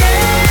again.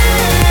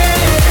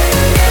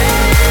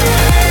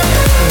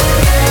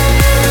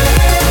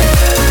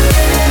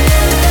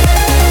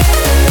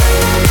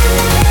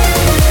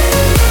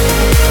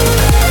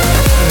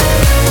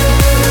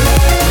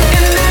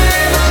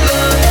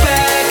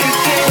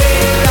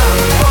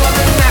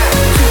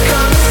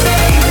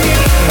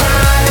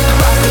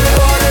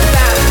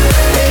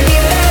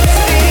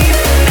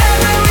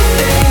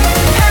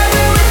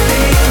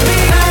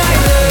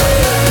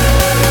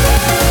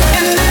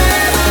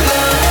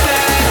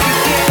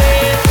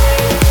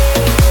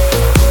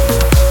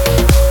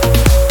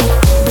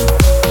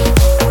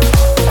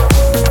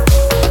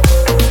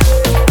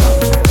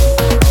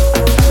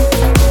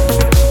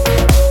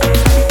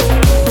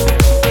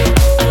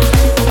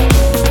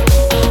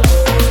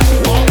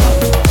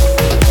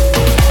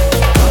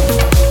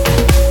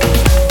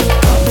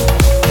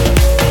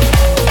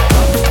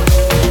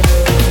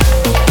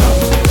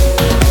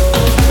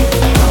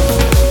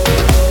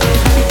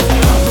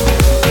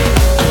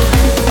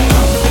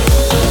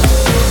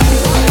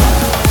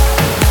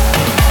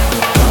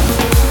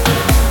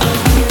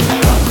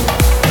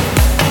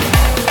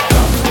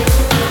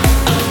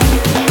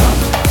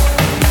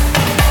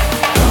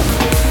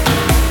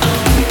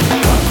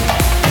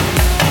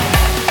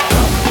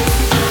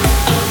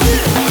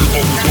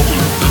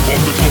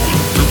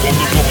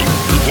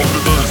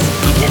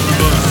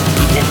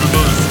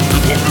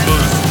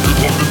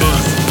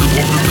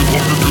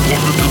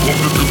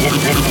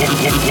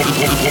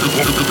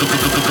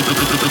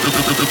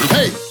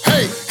 Hey,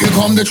 hey, here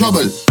come the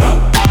trouble.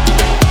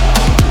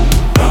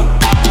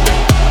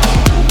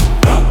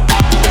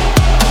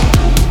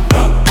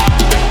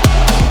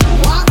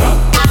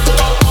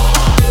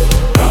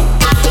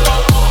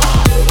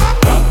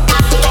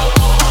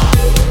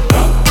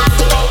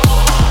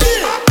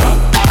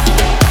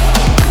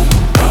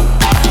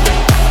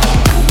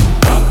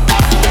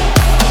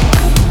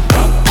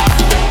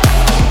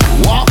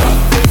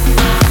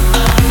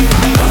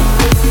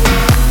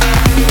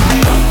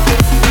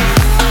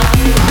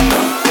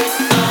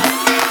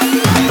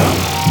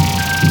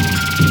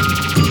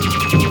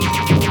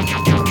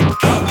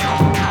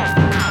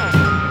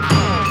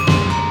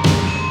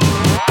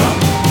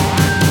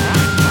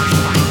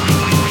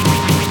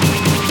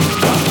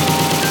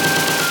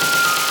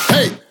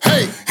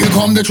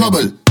 Come the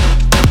trouble.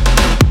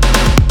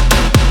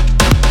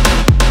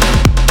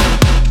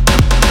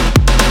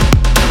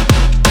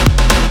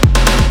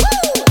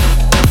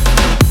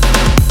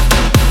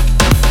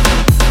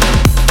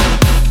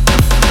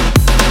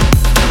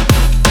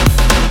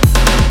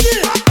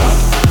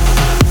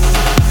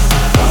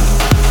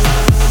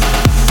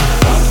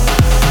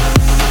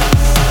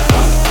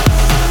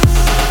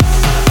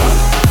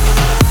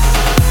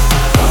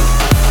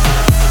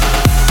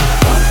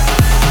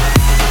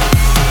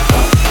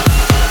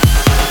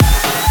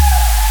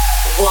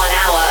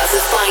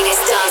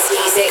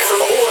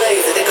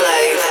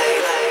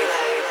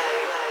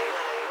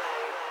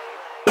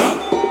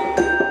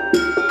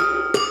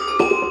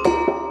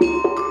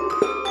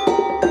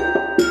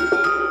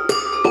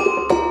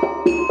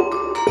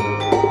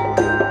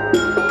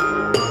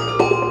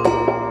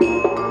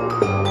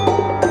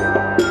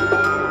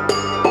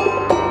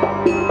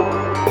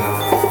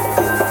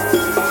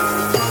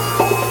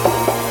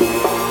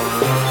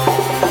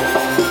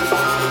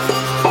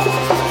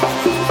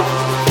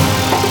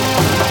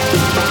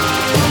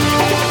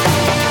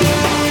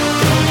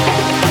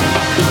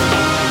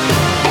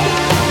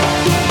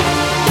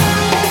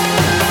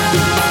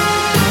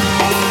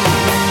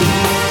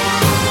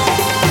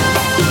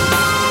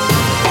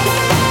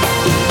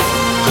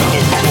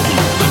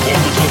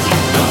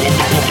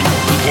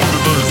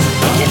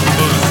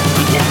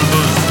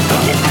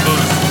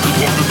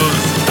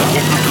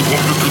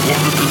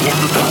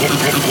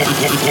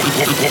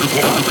 Hey,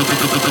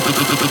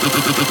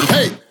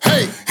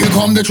 hey, here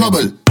come the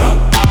trouble.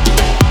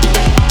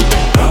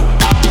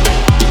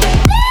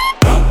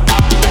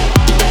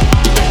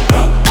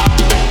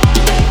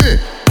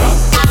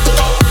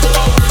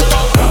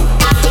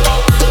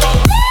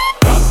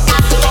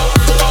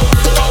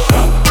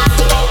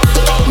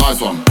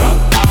 Nice one.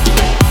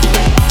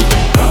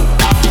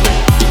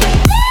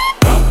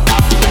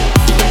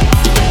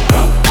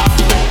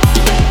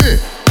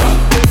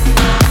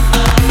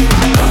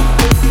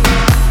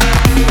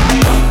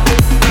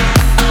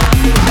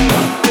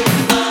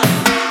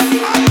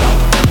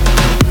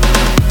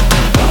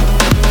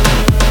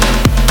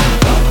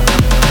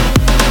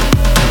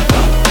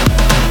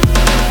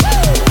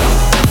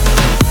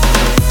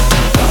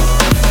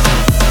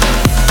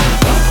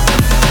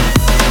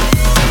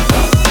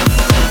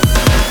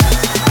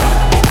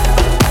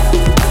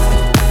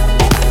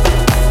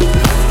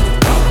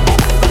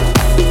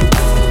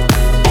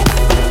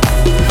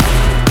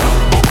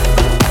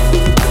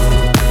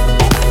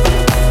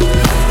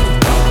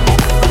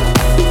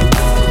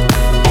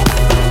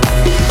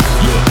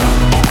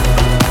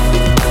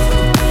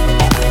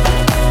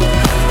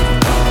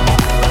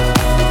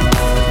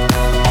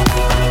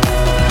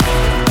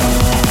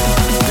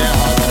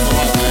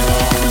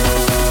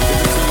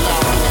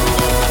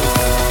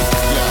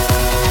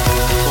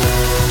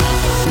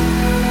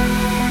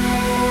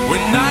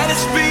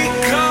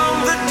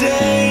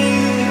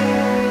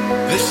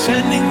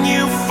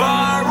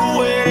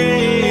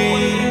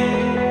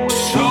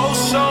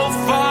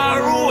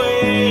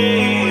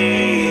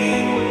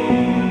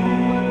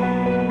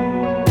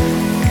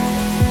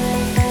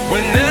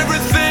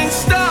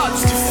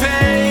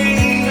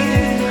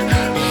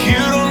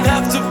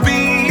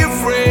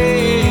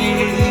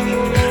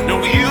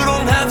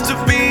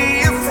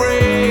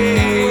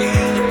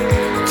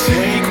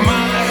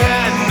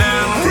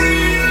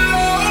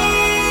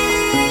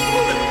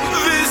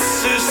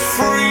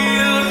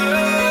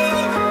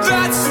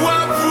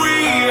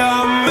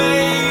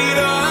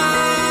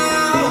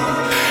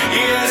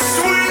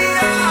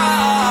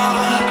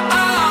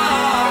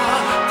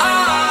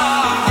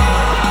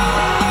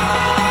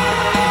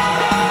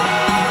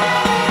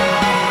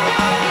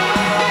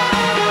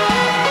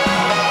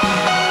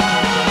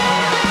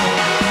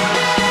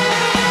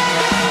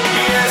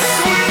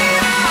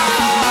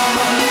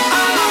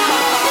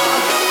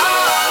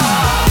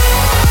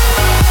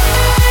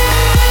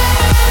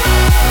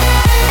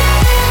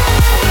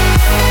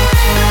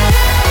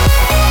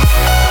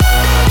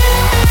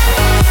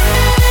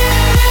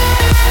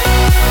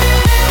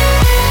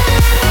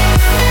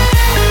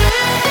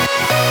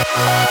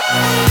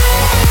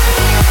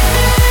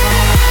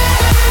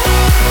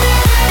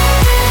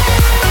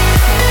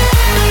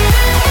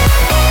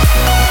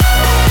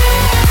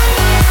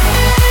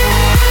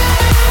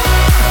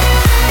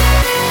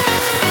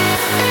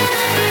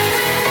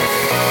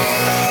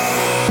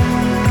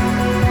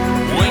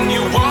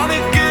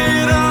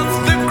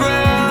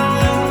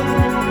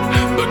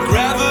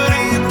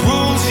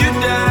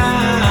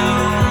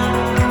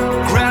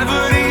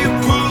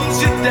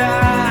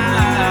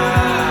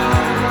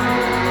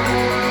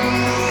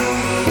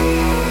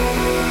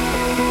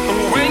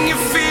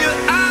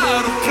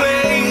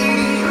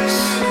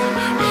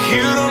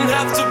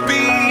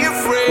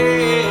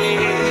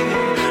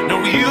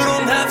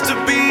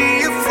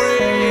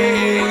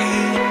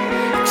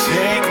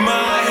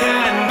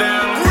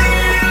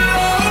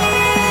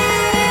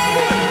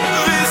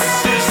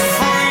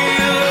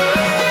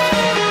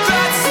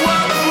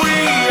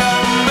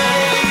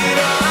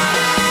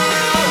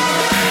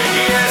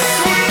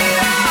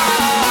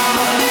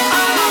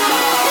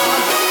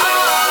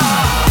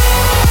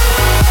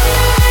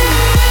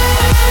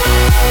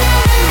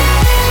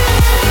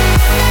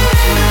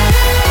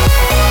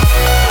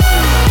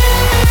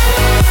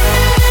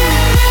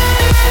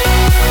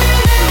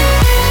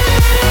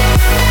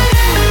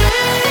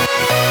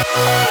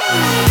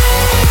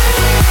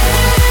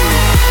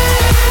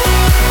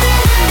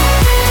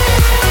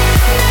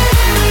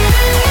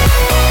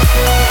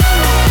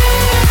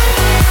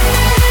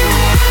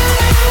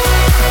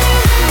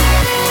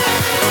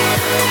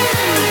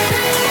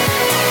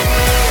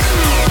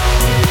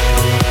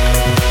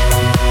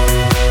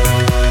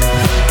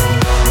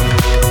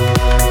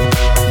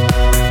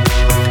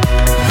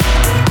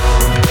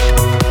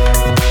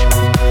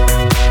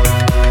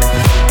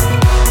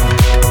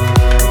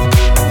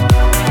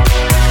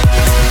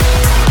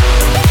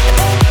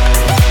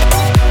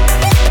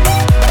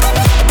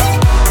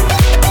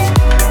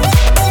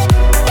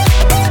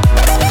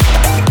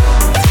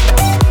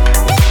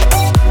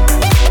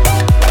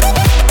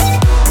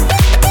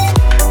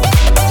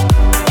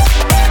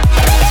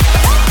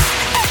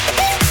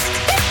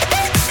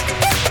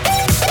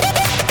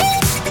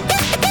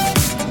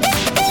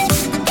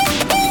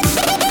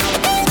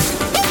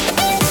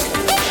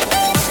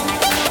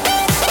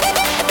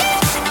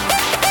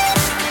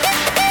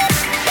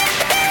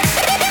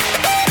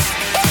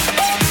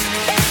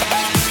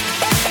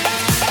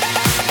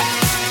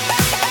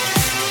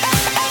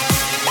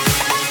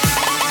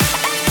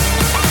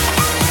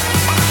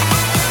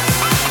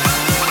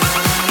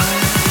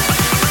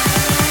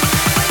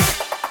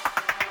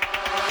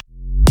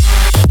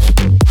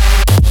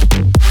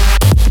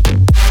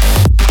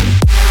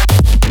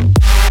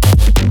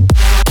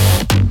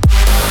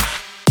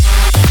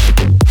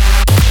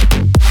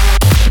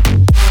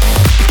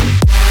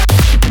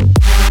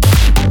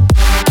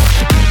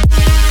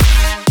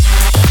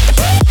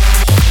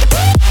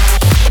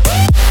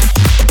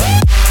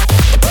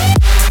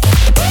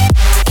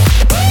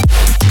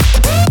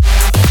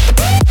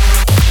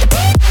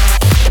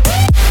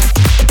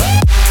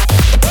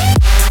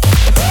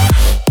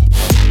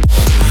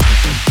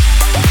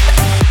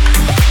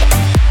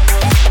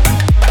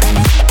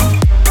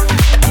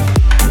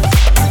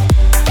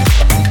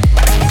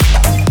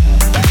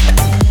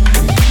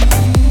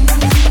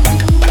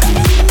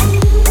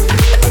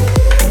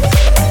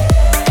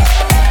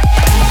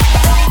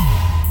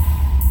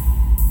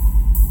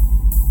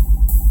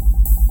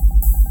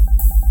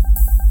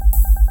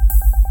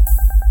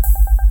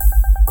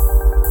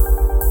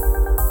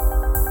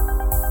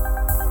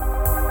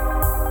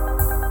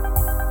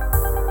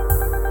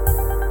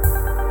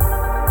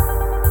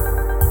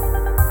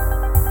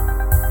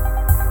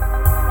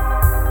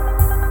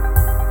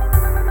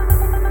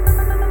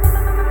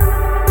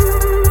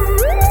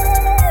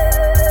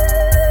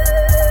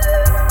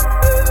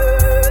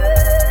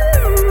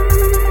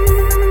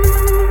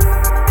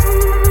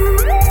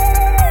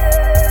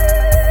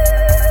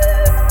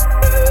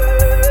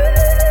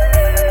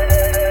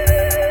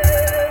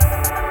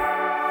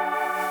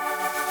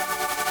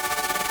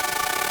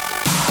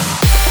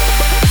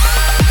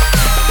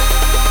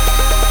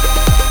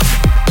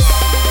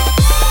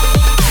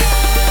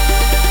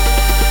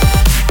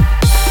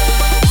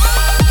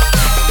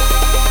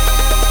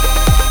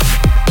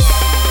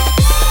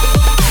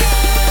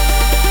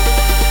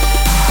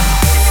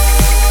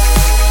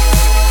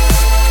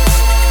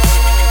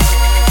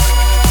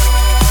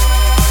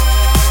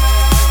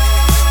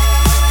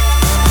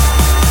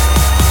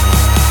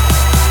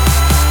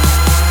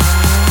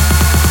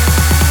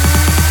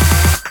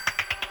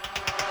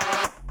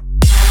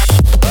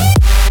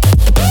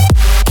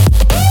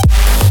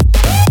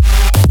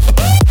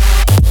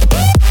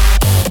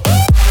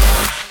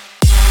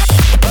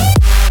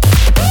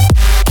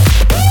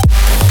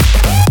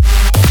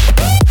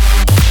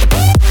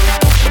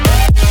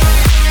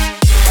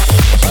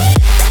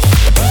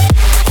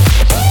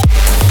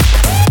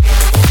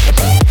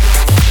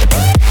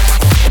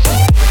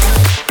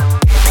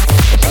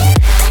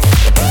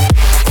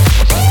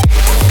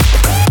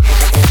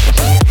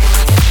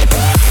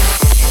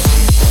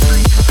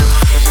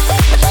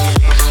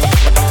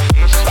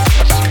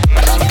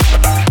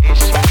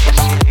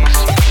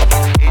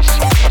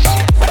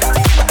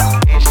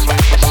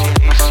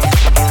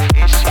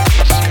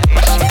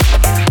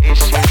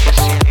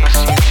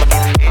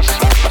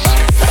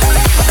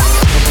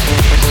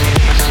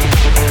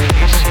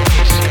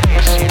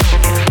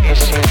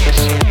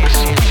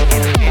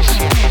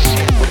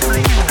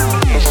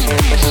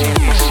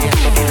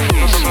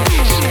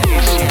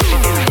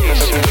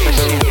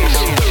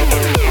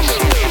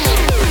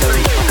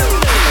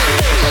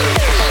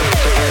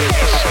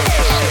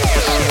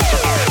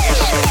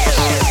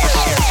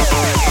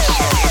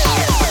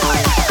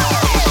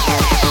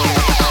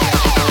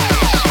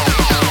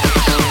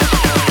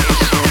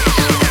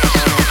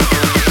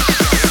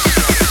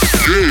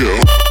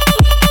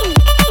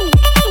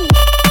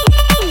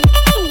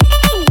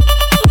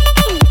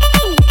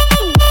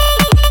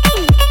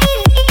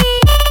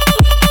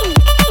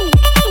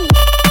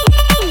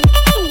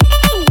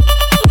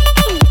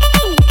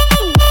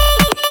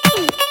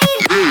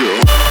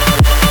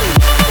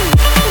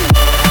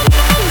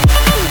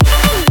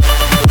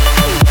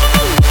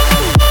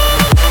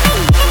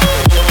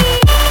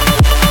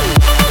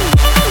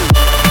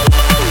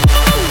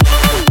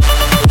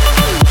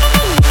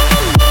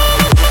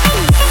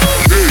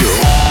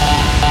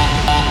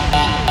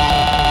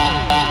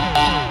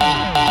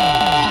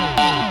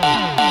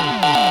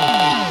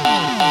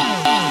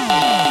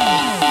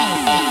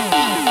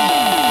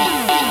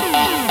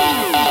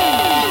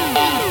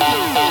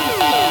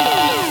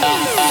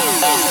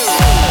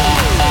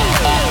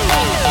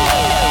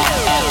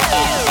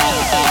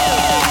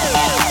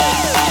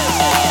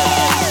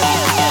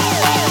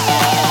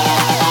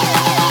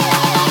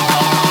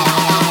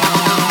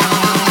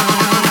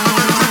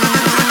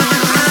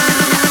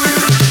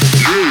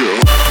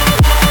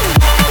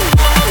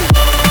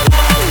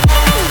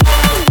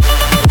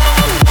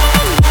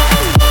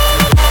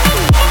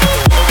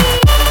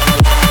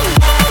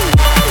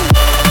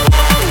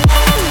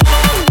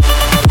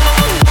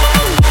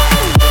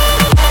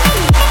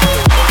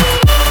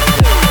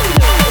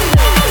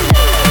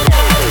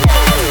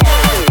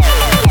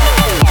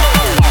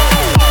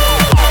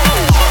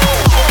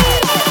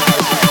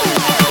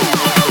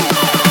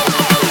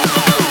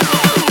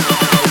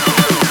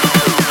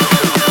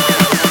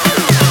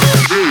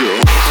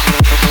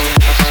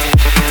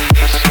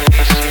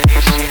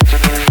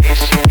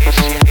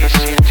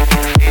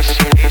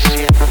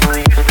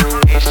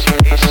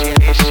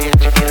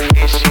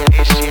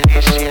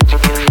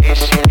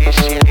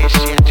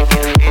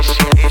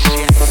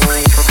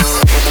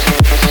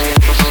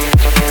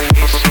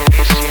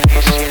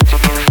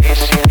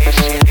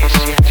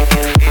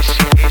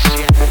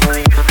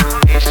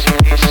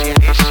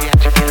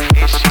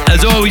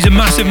 always, a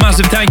massive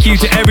thank you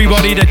to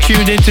everybody that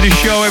tuned into the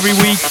show every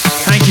week.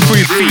 Thank you for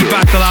your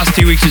feedback the last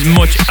 2 weeks, is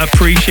much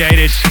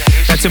appreciated.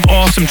 Got some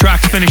awesome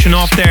tracks finishing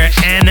off there.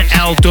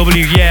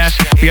 NLW, yeah.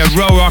 We had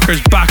Row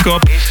Rockers Back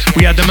Up.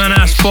 We had the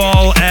Manas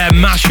Fall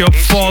mashup,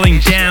 Falling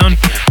Down.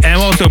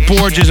 And also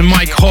Borges and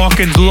Mike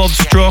Hawkins, Love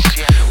Struck.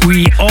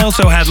 We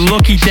also had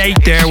Lucky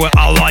Date there with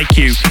I Like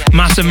You.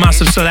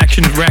 Massive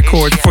selection of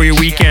records for your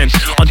weekend.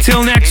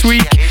 Until next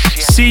week,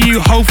 see you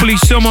hopefully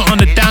somewhere on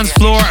the dance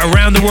floor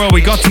around the world.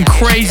 We got some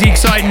crazy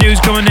exciting news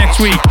coming next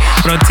week.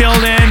 But until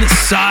then,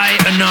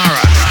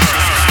 sayonara.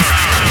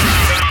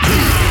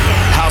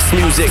 House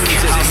music.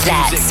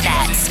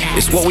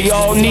 It's what we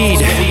all need.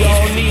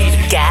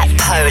 Get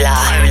polar.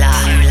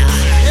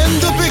 In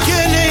the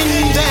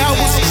beginning there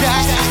was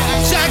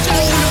Jack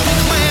Bowler,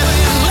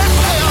 let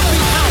there be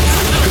house.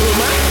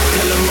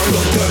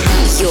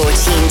 You're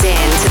tuned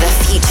in to the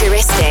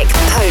Futuristic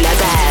Polar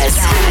Bears.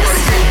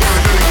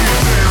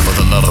 For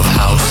the love of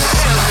house,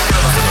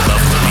 for the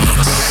love of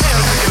beats.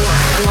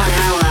 1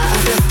 hour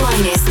of the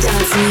finest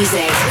dance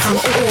music from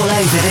all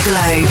over the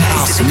globe.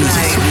 House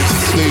music.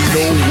 They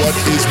know what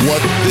is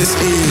what. This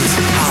is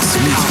house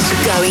music.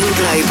 Going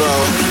global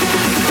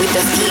with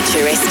the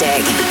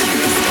Futuristic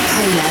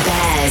Polar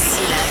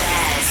Bears.